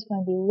 that he's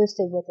going to be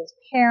listed with his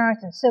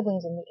parents and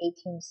siblings in the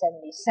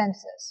 1870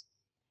 census.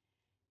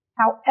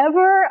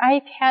 However,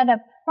 I've had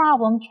a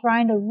problem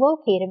trying to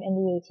locate him in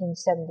the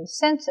 1870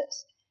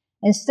 census.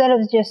 Instead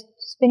of just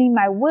spinning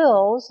my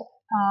wheels,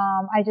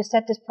 I just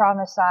set this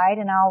problem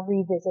aside, and I'll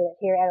revisit it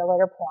here at a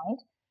later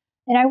point.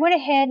 And I went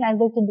ahead and I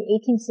looked into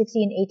 1860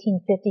 and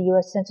 1850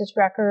 U.S. Census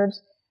records.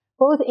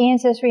 Both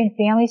Ancestry and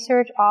Family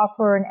Search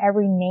offer an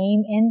every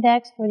name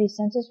index for these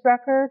census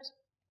records,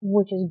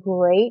 which is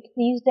great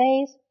these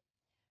days.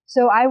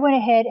 So I went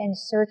ahead and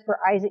searched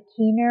for Isaac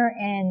Keener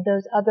and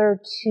those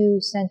other 2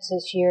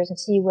 census years and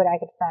see what I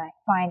could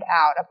find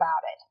out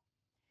about it.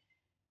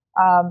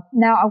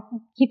 Now,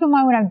 keep in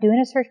mind when I'm doing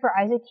a search for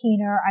Isaac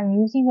Keener, I'm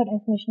using what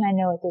information I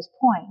know at this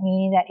point,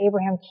 meaning that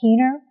Abraham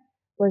Keener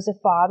was the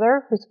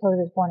father who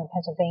supposedly was born in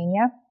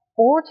Pennsylvania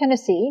or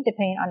Tennessee,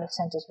 depending on the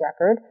census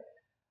record.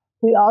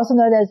 We also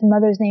know that his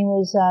mother's name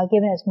was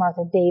given as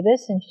Martha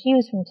Davis, and she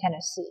was from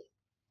Tennessee.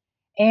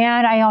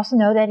 And I also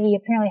know that he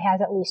apparently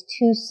has at least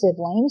 2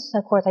 siblings.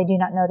 Of course, I do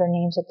not know their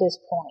names at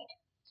this point.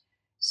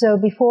 So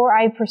before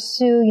I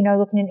pursue,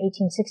 looking in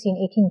 1860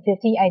 and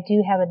 1850, I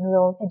do have a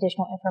little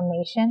additional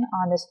information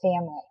on this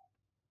family.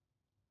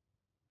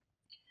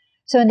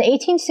 So in the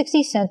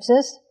 1860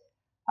 census,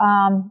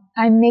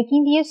 I'm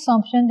making the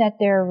assumption that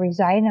they're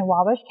residing in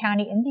Wabash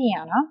County,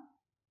 Indiana.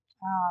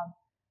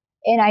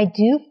 And I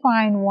do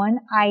find one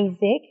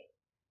Isaac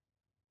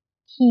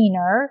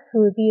Keener,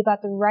 who would be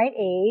about the right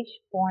age,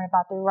 born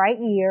about the right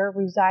year,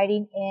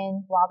 residing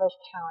in Wabash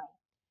County.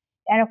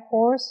 And of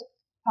course,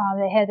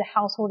 the head of the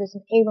household is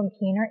an Abram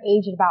Keener,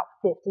 aged about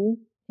 50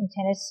 in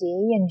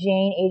Tennessee, and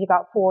Jane, aged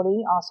about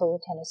 40, also in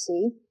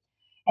Tennessee.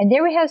 And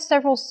there we have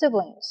several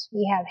siblings.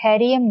 We have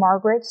Hetty and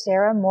Margaret,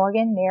 Sarah,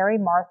 Morgan, Mary,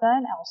 Martha,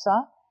 and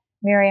Elsa,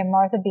 Mary and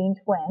Martha being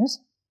twins.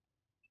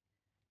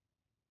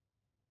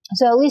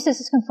 So at least this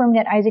is confirming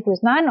that Isaac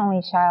was not an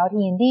only child.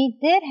 He indeed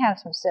did have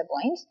some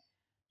siblings.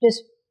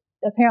 Just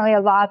apparently a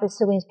lot of his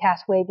siblings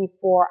passed away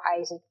before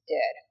Isaac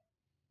did.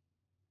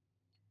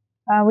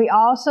 We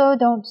also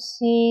don't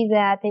see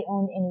that they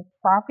owned any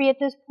property at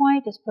this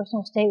point, just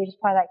personal estate, which is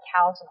probably like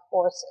cows and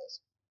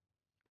horses.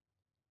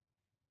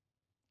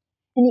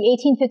 In the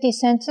 1850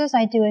 census,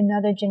 I do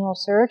another general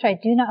search. I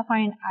do not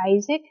find an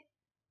Isaac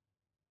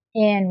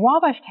in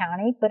Wabash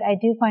County, but I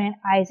do find an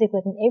Isaac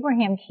with an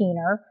Abraham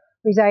Keener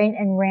residing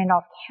in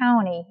Randolph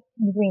County,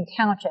 in Green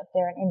Township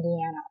there in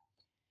Indiana.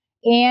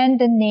 And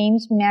the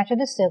names match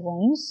the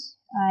siblings.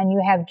 And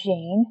you have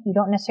Jane. You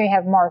don't necessarily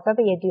have Martha,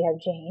 but you do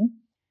have Jane.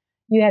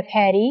 You have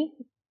Hetty,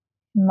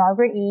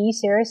 Margaret E.,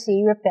 Sarah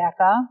C.,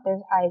 Rebecca.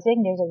 There's Isaac.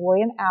 There's a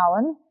William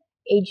Allen,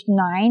 aged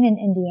 9 in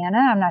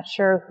Indiana. I'm not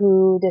sure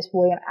who this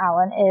William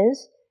Allen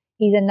is.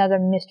 He's another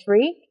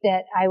mystery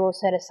that I will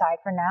set aside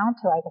for now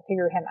until I can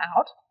figure him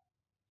out.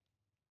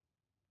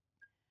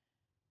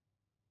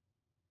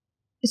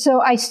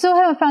 So I still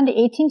haven't found the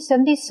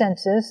 1870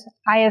 census.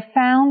 I have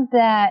found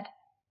that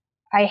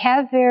I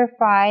have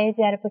verified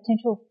that a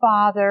potential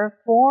father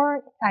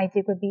for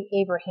Isaac would be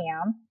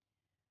Abraham.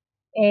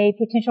 A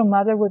potential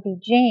mother would be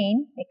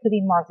Jane. It could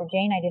be Martha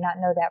Jane. I do not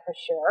know that for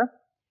sure.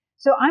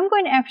 So I'm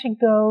going to actually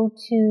go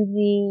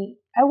to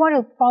I want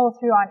to follow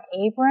through on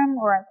Abram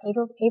or on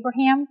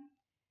Abraham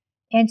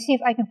and see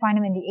if I can find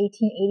him in the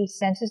 1880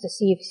 census to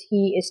see if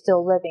he is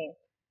still living.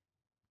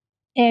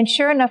 And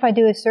sure enough, I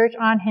do a search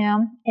on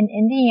him in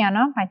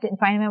Indiana. I didn't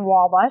find him in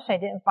Wabash. I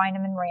didn't find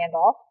him in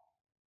Randolph.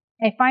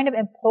 I find him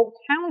in Polk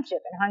Township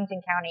in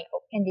Huntington County,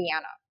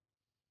 Indiana.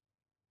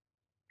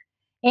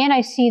 And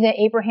I see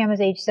that Abraham is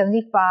age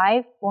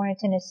 75, born in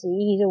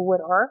Tennessee. He's a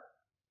widower.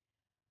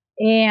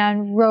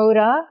 And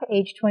Rhoda,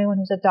 age 21,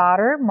 who's a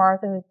daughter.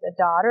 Martha, who's a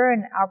daughter.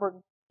 And Albert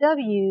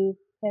W.,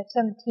 at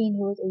 17,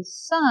 who is a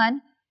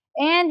son.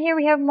 And here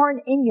we have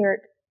Martin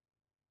Inyart,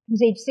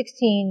 who's age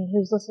 16,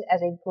 who's listed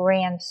as a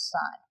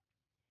grandson.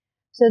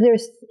 So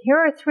here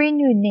are 3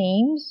 new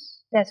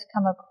names that's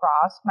come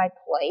across my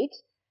plate.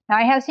 Now,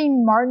 I have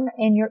seen Martin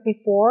Inyart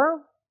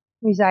before,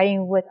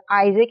 residing with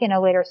Isaac in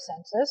a later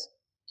census.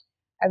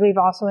 I believe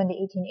also in the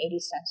 1880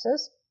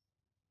 census.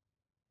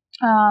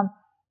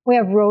 We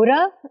have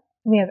Rhoda.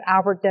 We have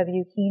Albert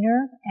W.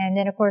 Keener. And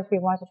then, of course, we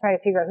want to try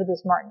to figure out who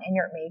this Martin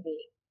Inyart may be.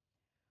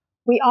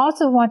 We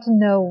also want to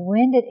know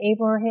when did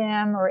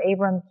Abraham or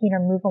Abram Keener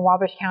move from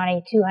Wabash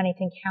County to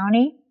Huntington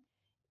County.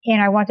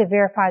 And I want to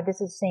verify if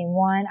this is the same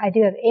one. I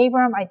do have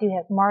Abram. I do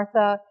have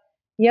Martha.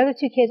 The other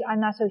 2 kids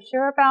I'm not so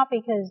sure about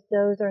because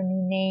those are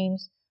new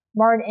names.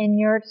 Martin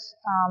Inyart,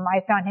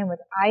 I found him with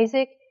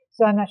Isaac,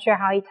 so I'm not sure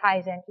how he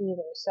ties in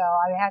either. So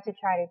I have to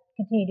try to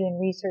continue doing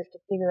research to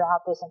figure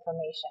out this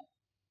information.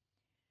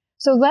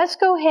 So let's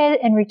go ahead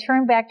and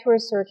return back to our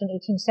search in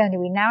 1870.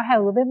 We now have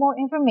a little bit more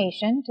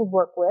information to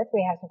work with.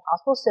 We have some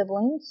possible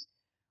siblings.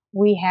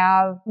 We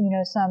have,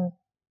 some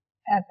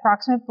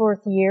approximate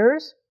birth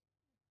years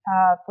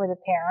for the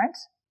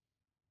parents.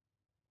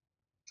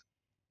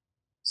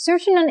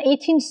 Searching in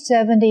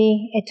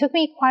 1870, it took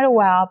me quite a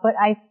while, but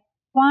I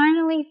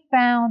finally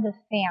found the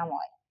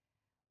family.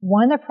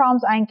 One of the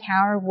problems I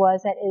encountered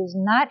was that it is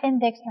not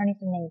indexed underneath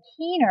the name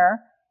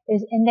Keener,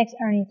 it is indexed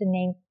underneath the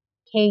name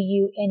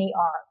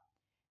Kuner.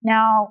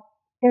 Now,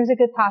 there's a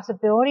good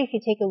possibility, if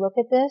you take a look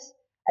at this,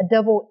 a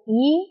double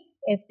E,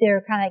 if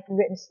they're kind of like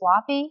written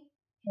sloppy,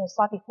 in a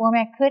sloppy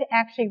format, could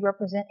actually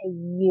represent a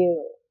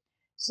U.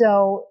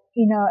 So,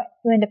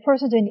 when the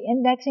person's doing the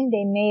indexing,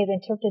 they may have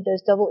interpreted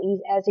those double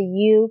E's as a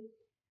U,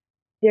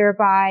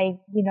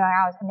 thereby,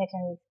 I was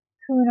indexing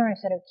Kuner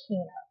instead of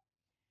Keener.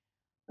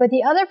 But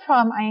the other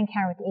problem I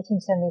encountered with the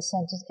 1870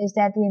 census is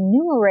that the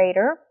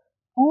enumerator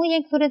only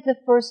included the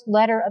first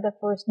letter of the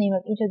first name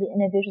of each of the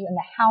individuals in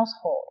the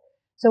household.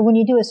 So when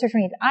you do a search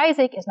underneath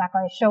Isaac, it's not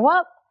going to show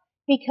up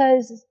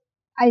because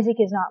Isaac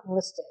is not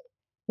listed.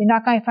 You're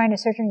not going to find a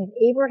search underneath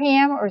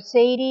Abraham or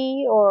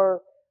Sadie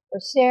or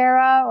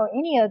Sarah or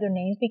any other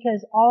names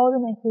because all of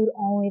them include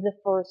only the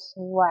first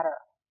letter.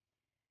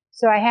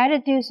 So I had to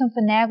do some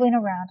finagling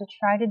around to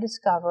try to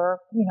discover,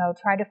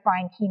 try to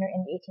find Keener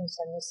in the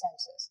 1870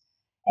 census.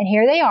 And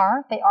here they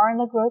are. They are in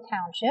Lagro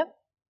Township.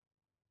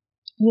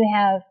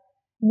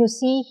 You'll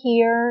see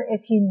here,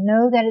 if you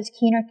know that it's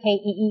Keener,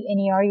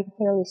 Keener, you can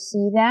clearly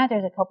see that.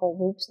 There's a couple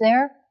loops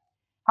there.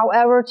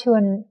 However, to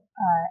an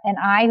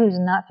eye who's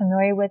not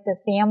familiar with the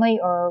family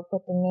or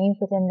with the names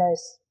within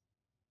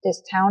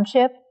this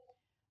township,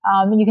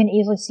 you can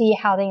easily see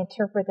how they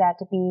interpret that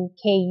to be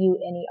Kuner.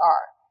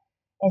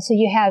 And so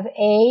you have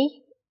A,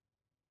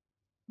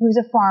 who's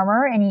a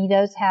farmer, and he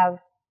does have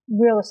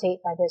real estate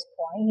by this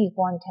point. He's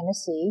born in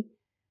Tennessee.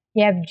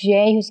 You have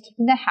J, who's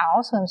keeping the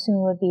house, who I'm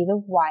assuming would be the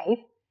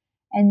wife.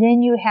 And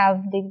then you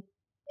have the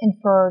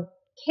inferred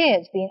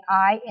kids, being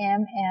I,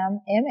 M, M,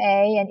 M,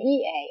 A, and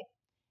E, A.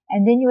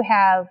 And then you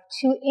have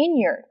two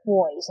inured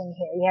boys in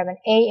here. You have an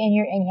A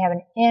inured and you have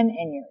an M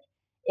inured.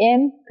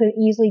 M could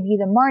easily be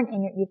the Martin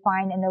inured you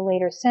find in the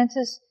later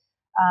census.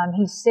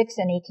 He's 6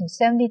 in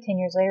 1870. 10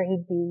 years later,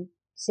 he'd be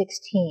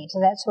 16. So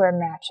that's where it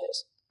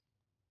matches.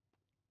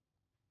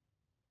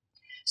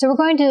 So we're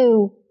going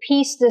to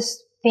piece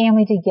this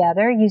family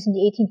together using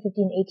the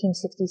 1850 and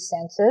 1860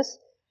 census.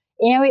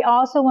 And we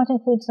also want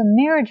to include some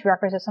marriage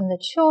records of some of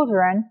the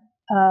children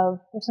or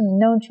some of the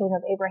known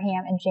children of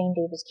Abraham and Jane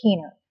Davis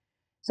Keener.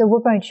 So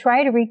we're going to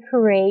try to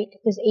recreate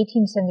this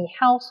 1870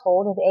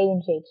 household of A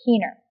and J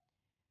Keener.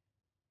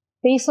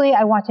 Basically,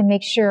 I want to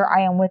make sure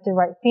I am with the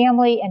right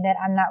family and that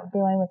I'm not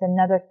dealing with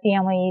another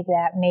family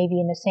that may be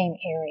in the same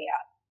area.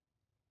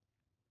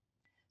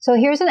 So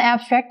here's an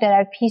abstract that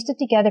I've pieced it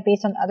together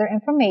based on other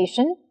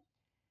information.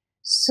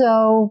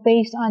 So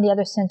based on the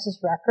other census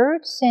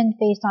records and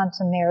based on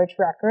some marriage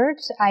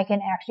records, I can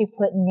actually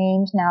put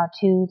names now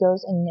to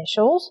those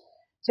initials.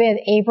 So we have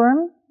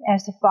Abram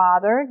as the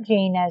father,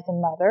 Jane as the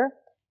mother,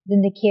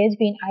 then the kids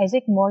being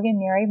Isaac, Morgan,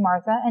 Mary,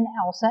 Martha, and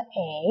Elsa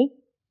A.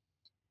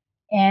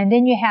 And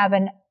then you have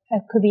it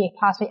could be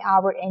possibly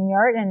Albert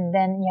Enyart, and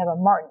then you have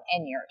a Martin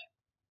Enyart.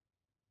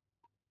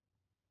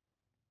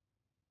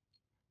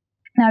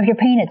 Now, if you're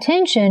paying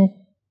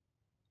attention,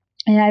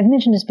 and I've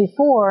mentioned this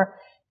before,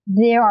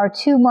 there are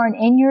two Martin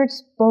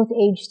Enyarts, both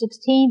age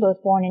 16,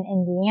 both born in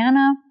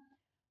Indiana.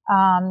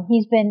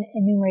 He's been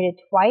enumerated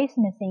twice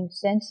in the same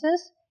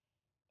census.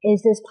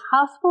 Is this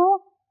possible?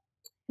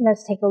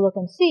 Let's take a look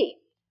and see.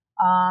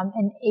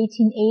 In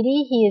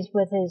 1880, he is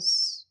with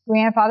his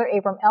grandfather,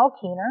 Abram L.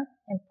 Keener,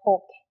 in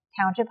Polk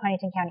Township,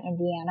 Huntington County,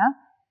 Indiana.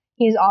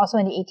 He is also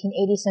in the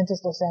 1880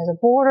 census listed as a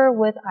boarder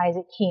with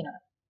Isaac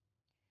Keener.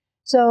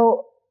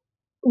 So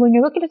when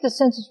you're looking at the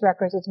census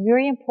records, it's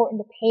very important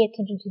to pay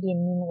attention to the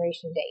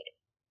enumeration date.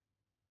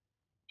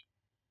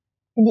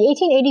 In the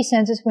 1880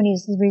 census, when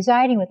he's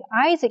residing with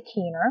Isaac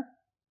Keener,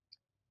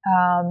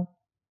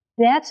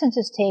 that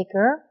census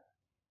taker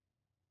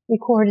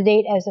recorded a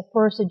date as the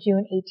 1st of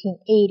June,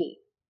 1880.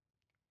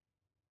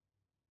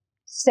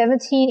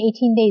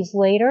 18 days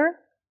later,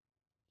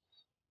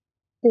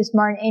 this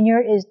Martin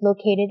Enyart is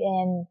located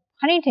in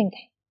Huntington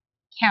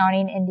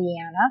County in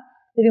Indiana,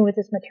 living with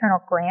his maternal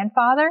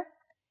grandfather.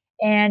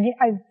 And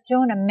I've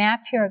shown a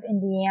map here of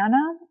Indiana,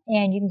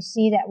 and you can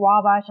see that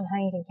Wabash and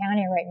Huntington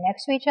County are right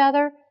next to each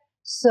other.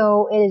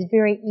 So it is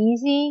very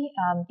easy,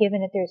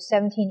 given that there's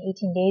 18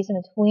 days in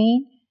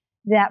between,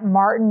 that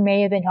Martin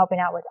may have been helping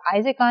out with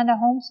Isaac on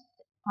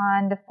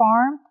the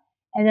farm,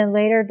 and then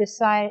later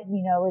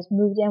was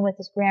moved in with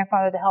his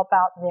grandfather to help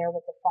out there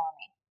with the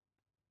farming.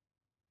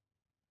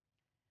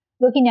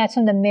 Looking at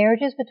some of the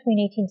marriages between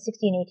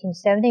 1860 and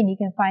 1870, and you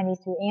can find these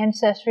through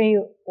Ancestry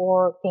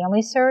or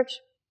Family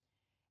Search.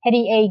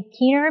 Hetty A.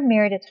 Keener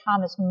married to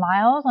Thomas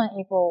Miles on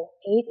April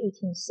 8,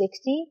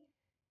 1860.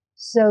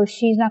 So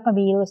she's not going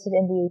to be listed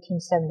in the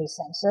 1870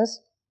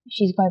 census.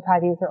 She's going to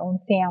probably be with her own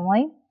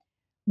family.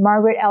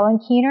 Margaret Ellen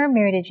Keener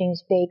married to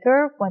James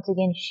Baker. Once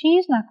again,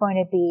 she's not going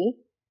to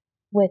be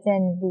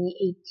within the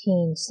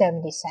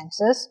 1870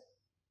 census.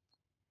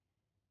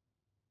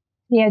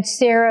 We had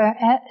Sarah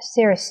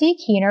C.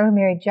 Keener, who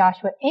married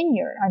Joshua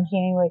Enyart on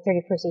January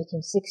 31st,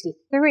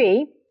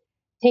 1863.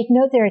 Take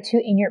note there are two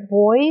Enyart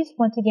boys,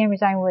 once again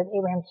residing with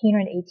Abraham Keener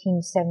in the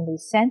 1870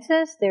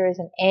 census. There is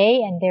an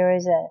A and there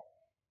is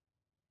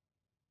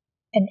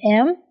an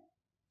M.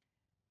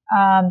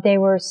 They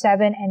were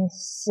 7 and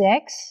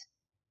 6.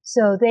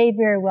 So they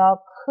very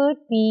well could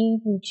be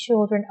the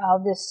children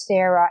of this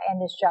Sarah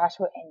and this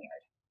Joshua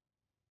Enyart.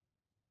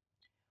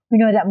 We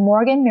know that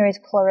Morgan marries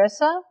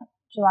Clarissa,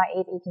 July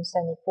 8,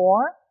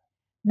 1874.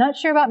 Not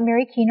sure about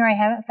Mary Keener. I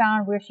haven't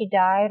found where she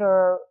died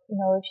or,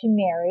 if she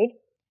married.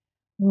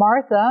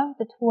 Martha,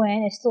 the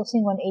twin, is still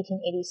single in the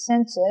 1880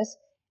 census.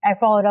 I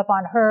followed up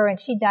on her,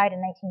 and she died in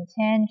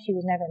 1910. She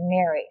was never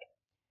married.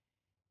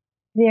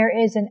 There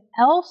is an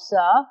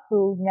Elsa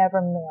who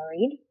never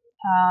married.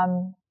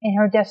 In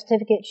her death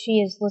certificate,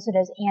 she is listed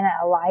as Anna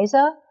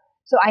Eliza.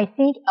 So I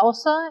think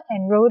Elsa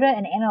and Rhoda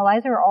and Anna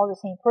Eliza are all the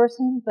same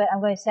person, but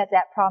I'm going to set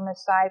that problem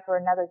aside for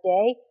another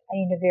day. I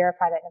need to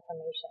verify that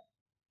information.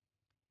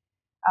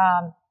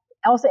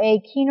 Elsa A.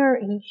 Keener,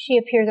 she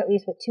appears at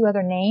least with 2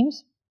 other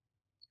names,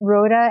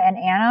 Rhoda and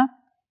Anna.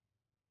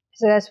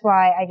 So that's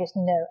why I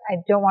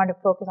don't want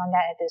to focus on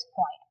that at this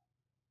point.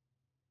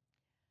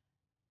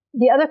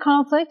 The other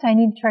conflict I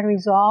need to try to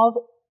resolve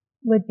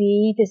would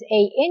be this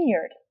A.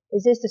 Enyart.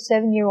 Is this the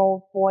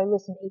 7-year-old boy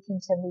listed in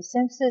 1870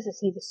 census?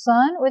 Is he the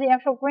son or the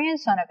actual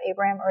grandson of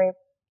Abram or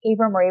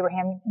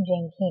Abraham and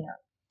Jane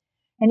Keener?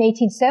 In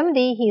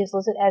 1870, he is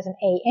listed as an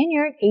A.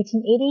 Enyart.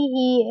 1880,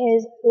 he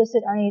is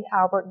listed underneath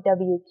Albert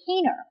W.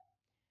 Keener.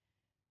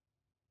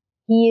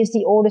 He is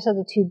the oldest of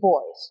the 2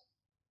 boys.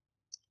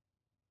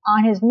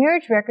 On his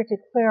marriage record to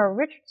Clara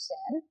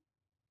Richardson,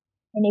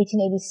 in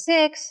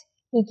 1886,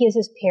 he gives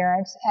his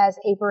parents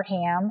as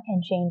Abraham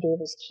and Jane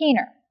Davis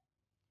Keener.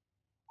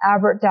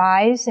 Albert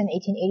dies in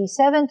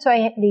 1887, so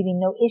leaving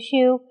no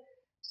issue.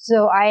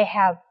 So I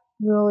have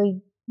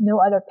really no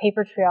other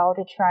paper trail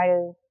to try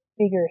to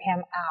figure him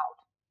out.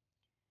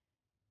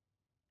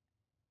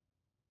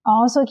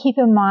 Also keep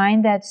in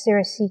mind that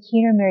Sarah C.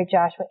 Keener married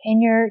Joshua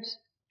Enyart.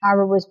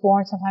 Albert was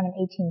born sometime in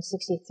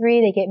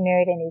 1863. They get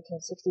married in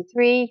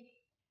 1863.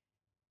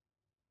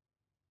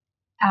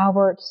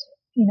 Albert,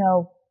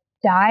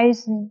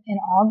 dies in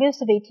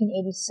August of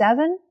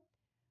 1887.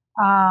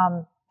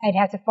 I'd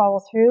have to follow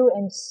through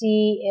and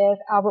see if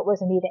Albert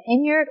was indeed an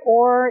Enyart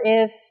or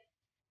if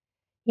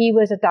he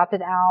was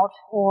adopted out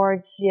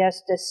or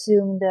just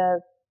assumed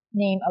the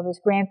name of his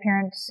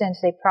grandparents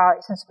since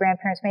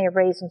grandparents may have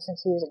raised him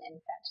since he was an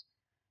infant.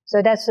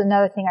 So that's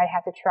another thing I'd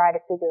have to try to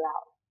figure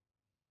out.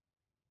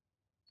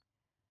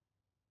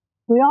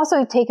 We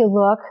also take a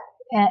look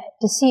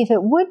to see if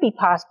it would be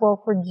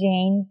possible for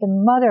Jane, the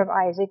mother of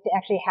Isaac, to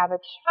actually have a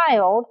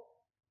child,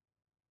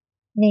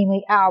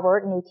 namely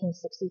Albert, in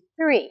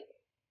 1863.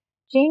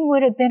 Jane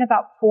would have been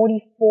about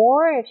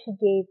 44 if she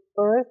gave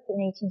birth in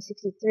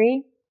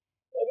 1863.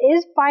 It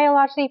is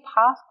biologically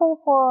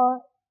possible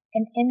for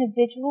an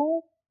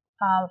individual,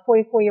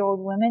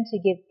 44-year-old woman, to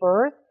give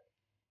birth.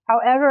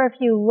 However,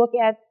 if you look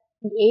at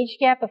the age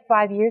gap of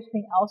 5 years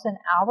between Elsa and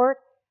Albert,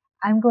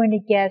 I'm going to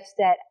guess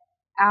that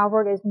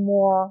Albert is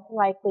more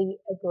likely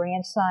a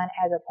grandson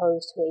as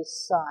opposed to a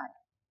son.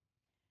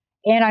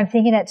 And I'm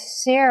thinking that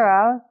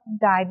Sarah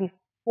died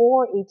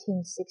before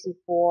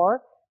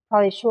 1864,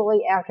 probably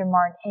shortly after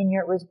Martin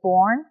Enyart was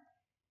born.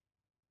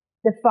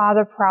 The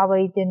father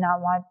probably did not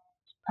want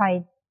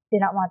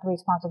the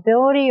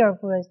responsibility or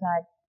was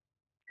not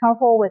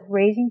comfortable with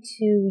raising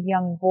two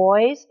young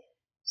boys.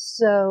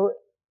 So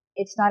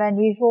it's not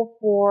unusual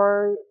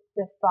for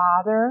the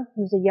father,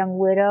 who's a young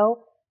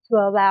widow, to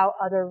allow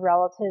other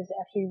relatives to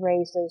actually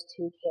raise those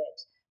two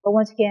kids. But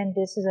once again,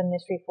 this is a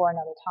mystery for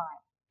another time.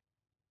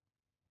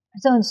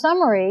 So in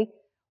summary,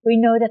 we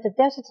know that the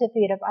death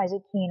certificate of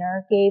Isaac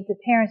Keener gave the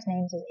parents'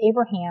 names as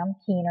Abraham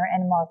Keener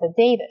and Martha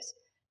Davis.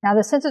 Now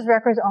the census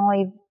records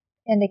only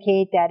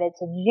indicate that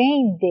it's a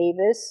Jane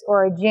Davis,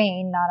 or a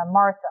Jane, not a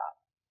Martha.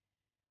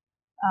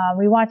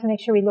 We want to make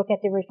sure we look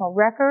at the original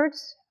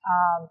records.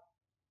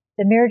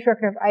 The marriage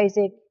record of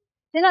Isaac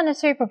did not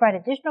necessarily provide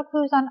additional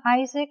clues on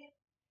Isaac,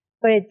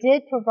 but it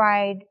did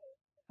provide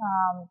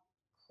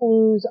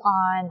clues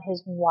on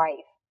his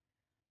wife.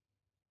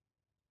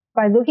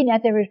 By looking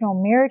at the original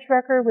marriage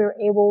record, we were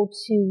able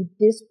to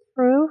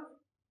disprove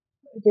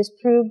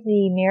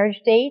the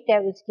marriage date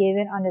that was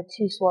given on the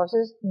two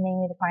sources,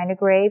 namely the Find a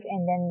Grave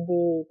and then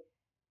the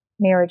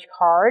marriage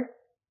card.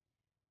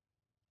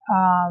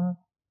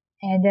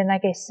 And then,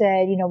 like I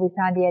said, we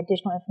found the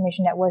additional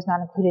information that was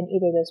not included in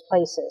either of those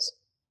places.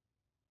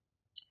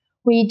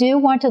 We do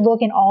want to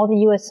look in all the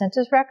US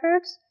Census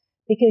records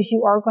because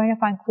you are going to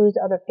find clues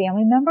to other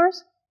family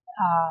members.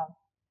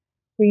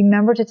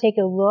 Remember to take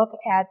a look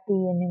at the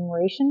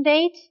enumeration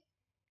date.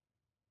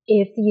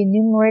 If the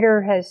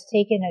enumerator has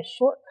taken a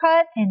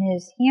shortcut in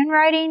his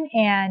handwriting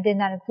and did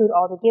not include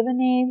all the given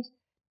names,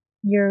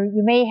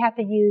 you may have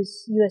to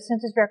use US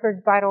Census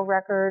records, vital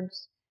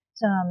records,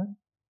 some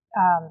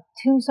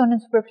tombstone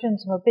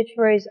inscriptions, some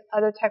obituaries,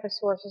 other type of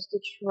sources to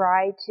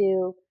try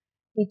to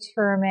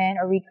determine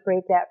or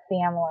recreate that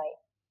family.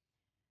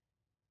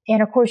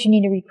 And of course, you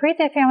need to recreate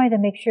that family to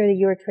make sure that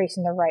you're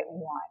tracing the right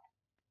one.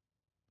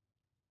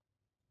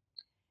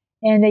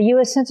 In the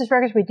U.S. Census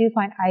records, we do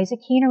find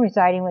Isaac Keener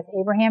residing with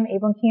Abram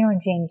Keener,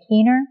 and Jane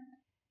Keener.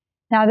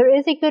 Now, there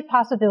is a good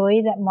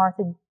possibility that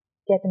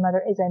the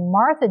mother is a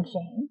Martha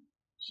Jane.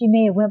 She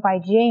may have went by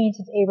Jane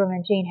since Abram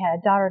and Jane had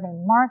a daughter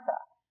named Martha.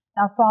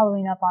 Now,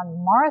 following up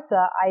on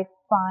Martha, I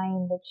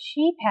find that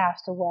she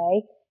passed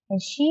away,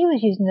 and she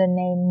was using the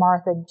name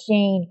Martha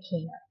Jane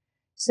Keener.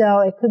 So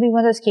it could be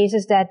one of those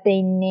cases that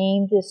they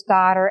named this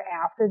daughter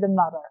after the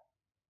mother.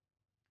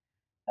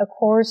 Of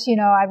course,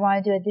 I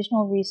want to do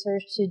additional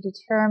research to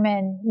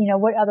determine,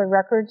 what other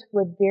records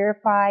would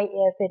verify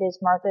if it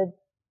is Martha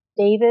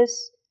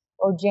Davis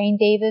or Jane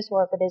Davis,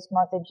 or if it is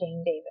Martha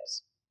Jane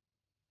Davis.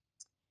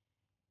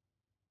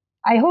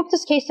 I hope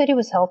this case study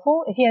was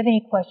helpful. If you have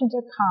any questions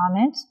or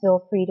comments, feel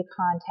free to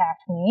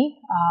contact me.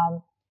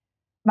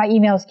 My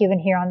email is given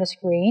here on the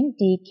screen,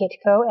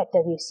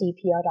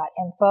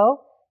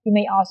 dkitco@wcpl.info. You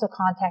may also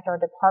contact our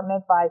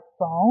department by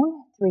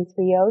phone,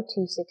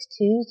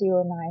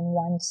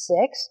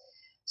 330-262-0916.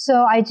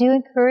 So I do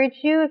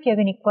encourage you, if you have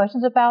any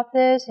questions about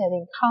this, have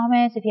any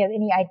comments, if you have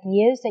any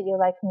ideas that you'd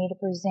like for me to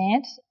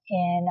present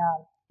in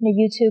a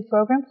YouTube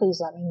program,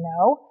 please let me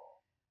know.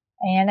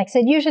 And like I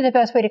said, usually the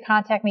best way to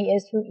contact me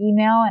is through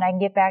email, and I can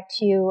get back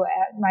to you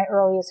at my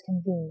earliest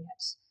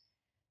convenience.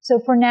 So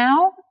for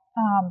now,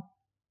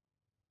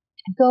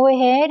 go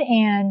ahead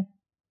and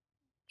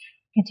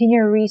continue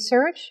your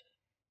research.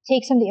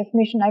 Take some of the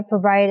information I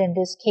provided in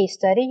this case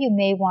study. You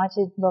may want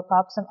to look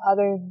up some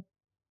other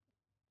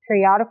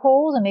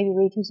periodicals and maybe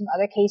read through some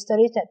other case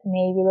studies that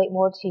may relate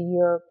more to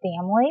your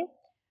family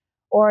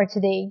or to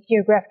the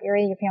geographic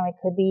area your family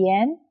could be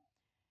in.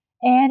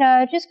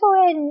 And just go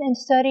ahead and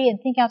study and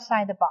think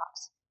outside the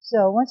box.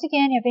 So once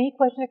again, if you have any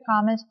questions or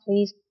comments,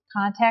 please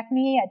contact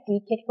me at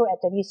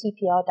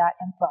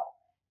dkitco@wcpl.info.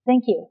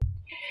 Thank you.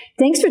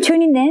 Thanks for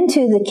tuning in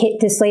to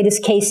this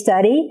latest case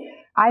study.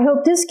 I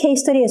hope this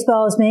case study, as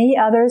well as many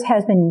others,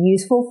 has been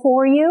useful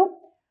for you.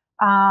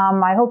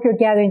 I hope you're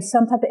gathering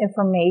some type of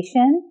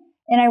information.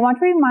 And I want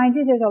to remind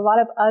you there's a lot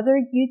of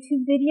other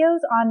YouTube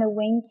videos on the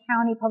Wayne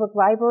County Public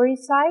Library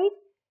site.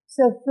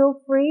 So feel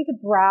free to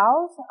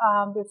browse.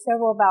 There's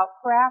several about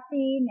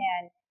crafting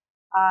and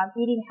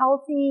eating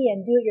healthy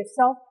and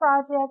do-it-yourself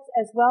projects,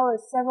 as well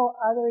as several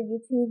other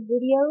YouTube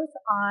videos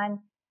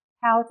on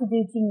how to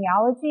do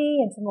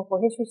genealogy and some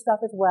local history stuff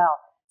as well.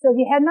 So if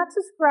you have not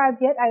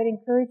subscribed yet, I would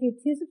encourage you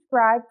to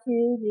subscribe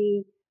to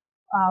the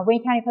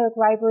Wayne County Public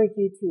Library's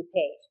YouTube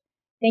page.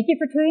 Thank you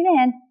for tuning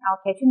in.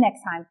 I'll catch you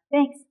next time.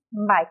 Thanks.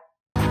 Bye.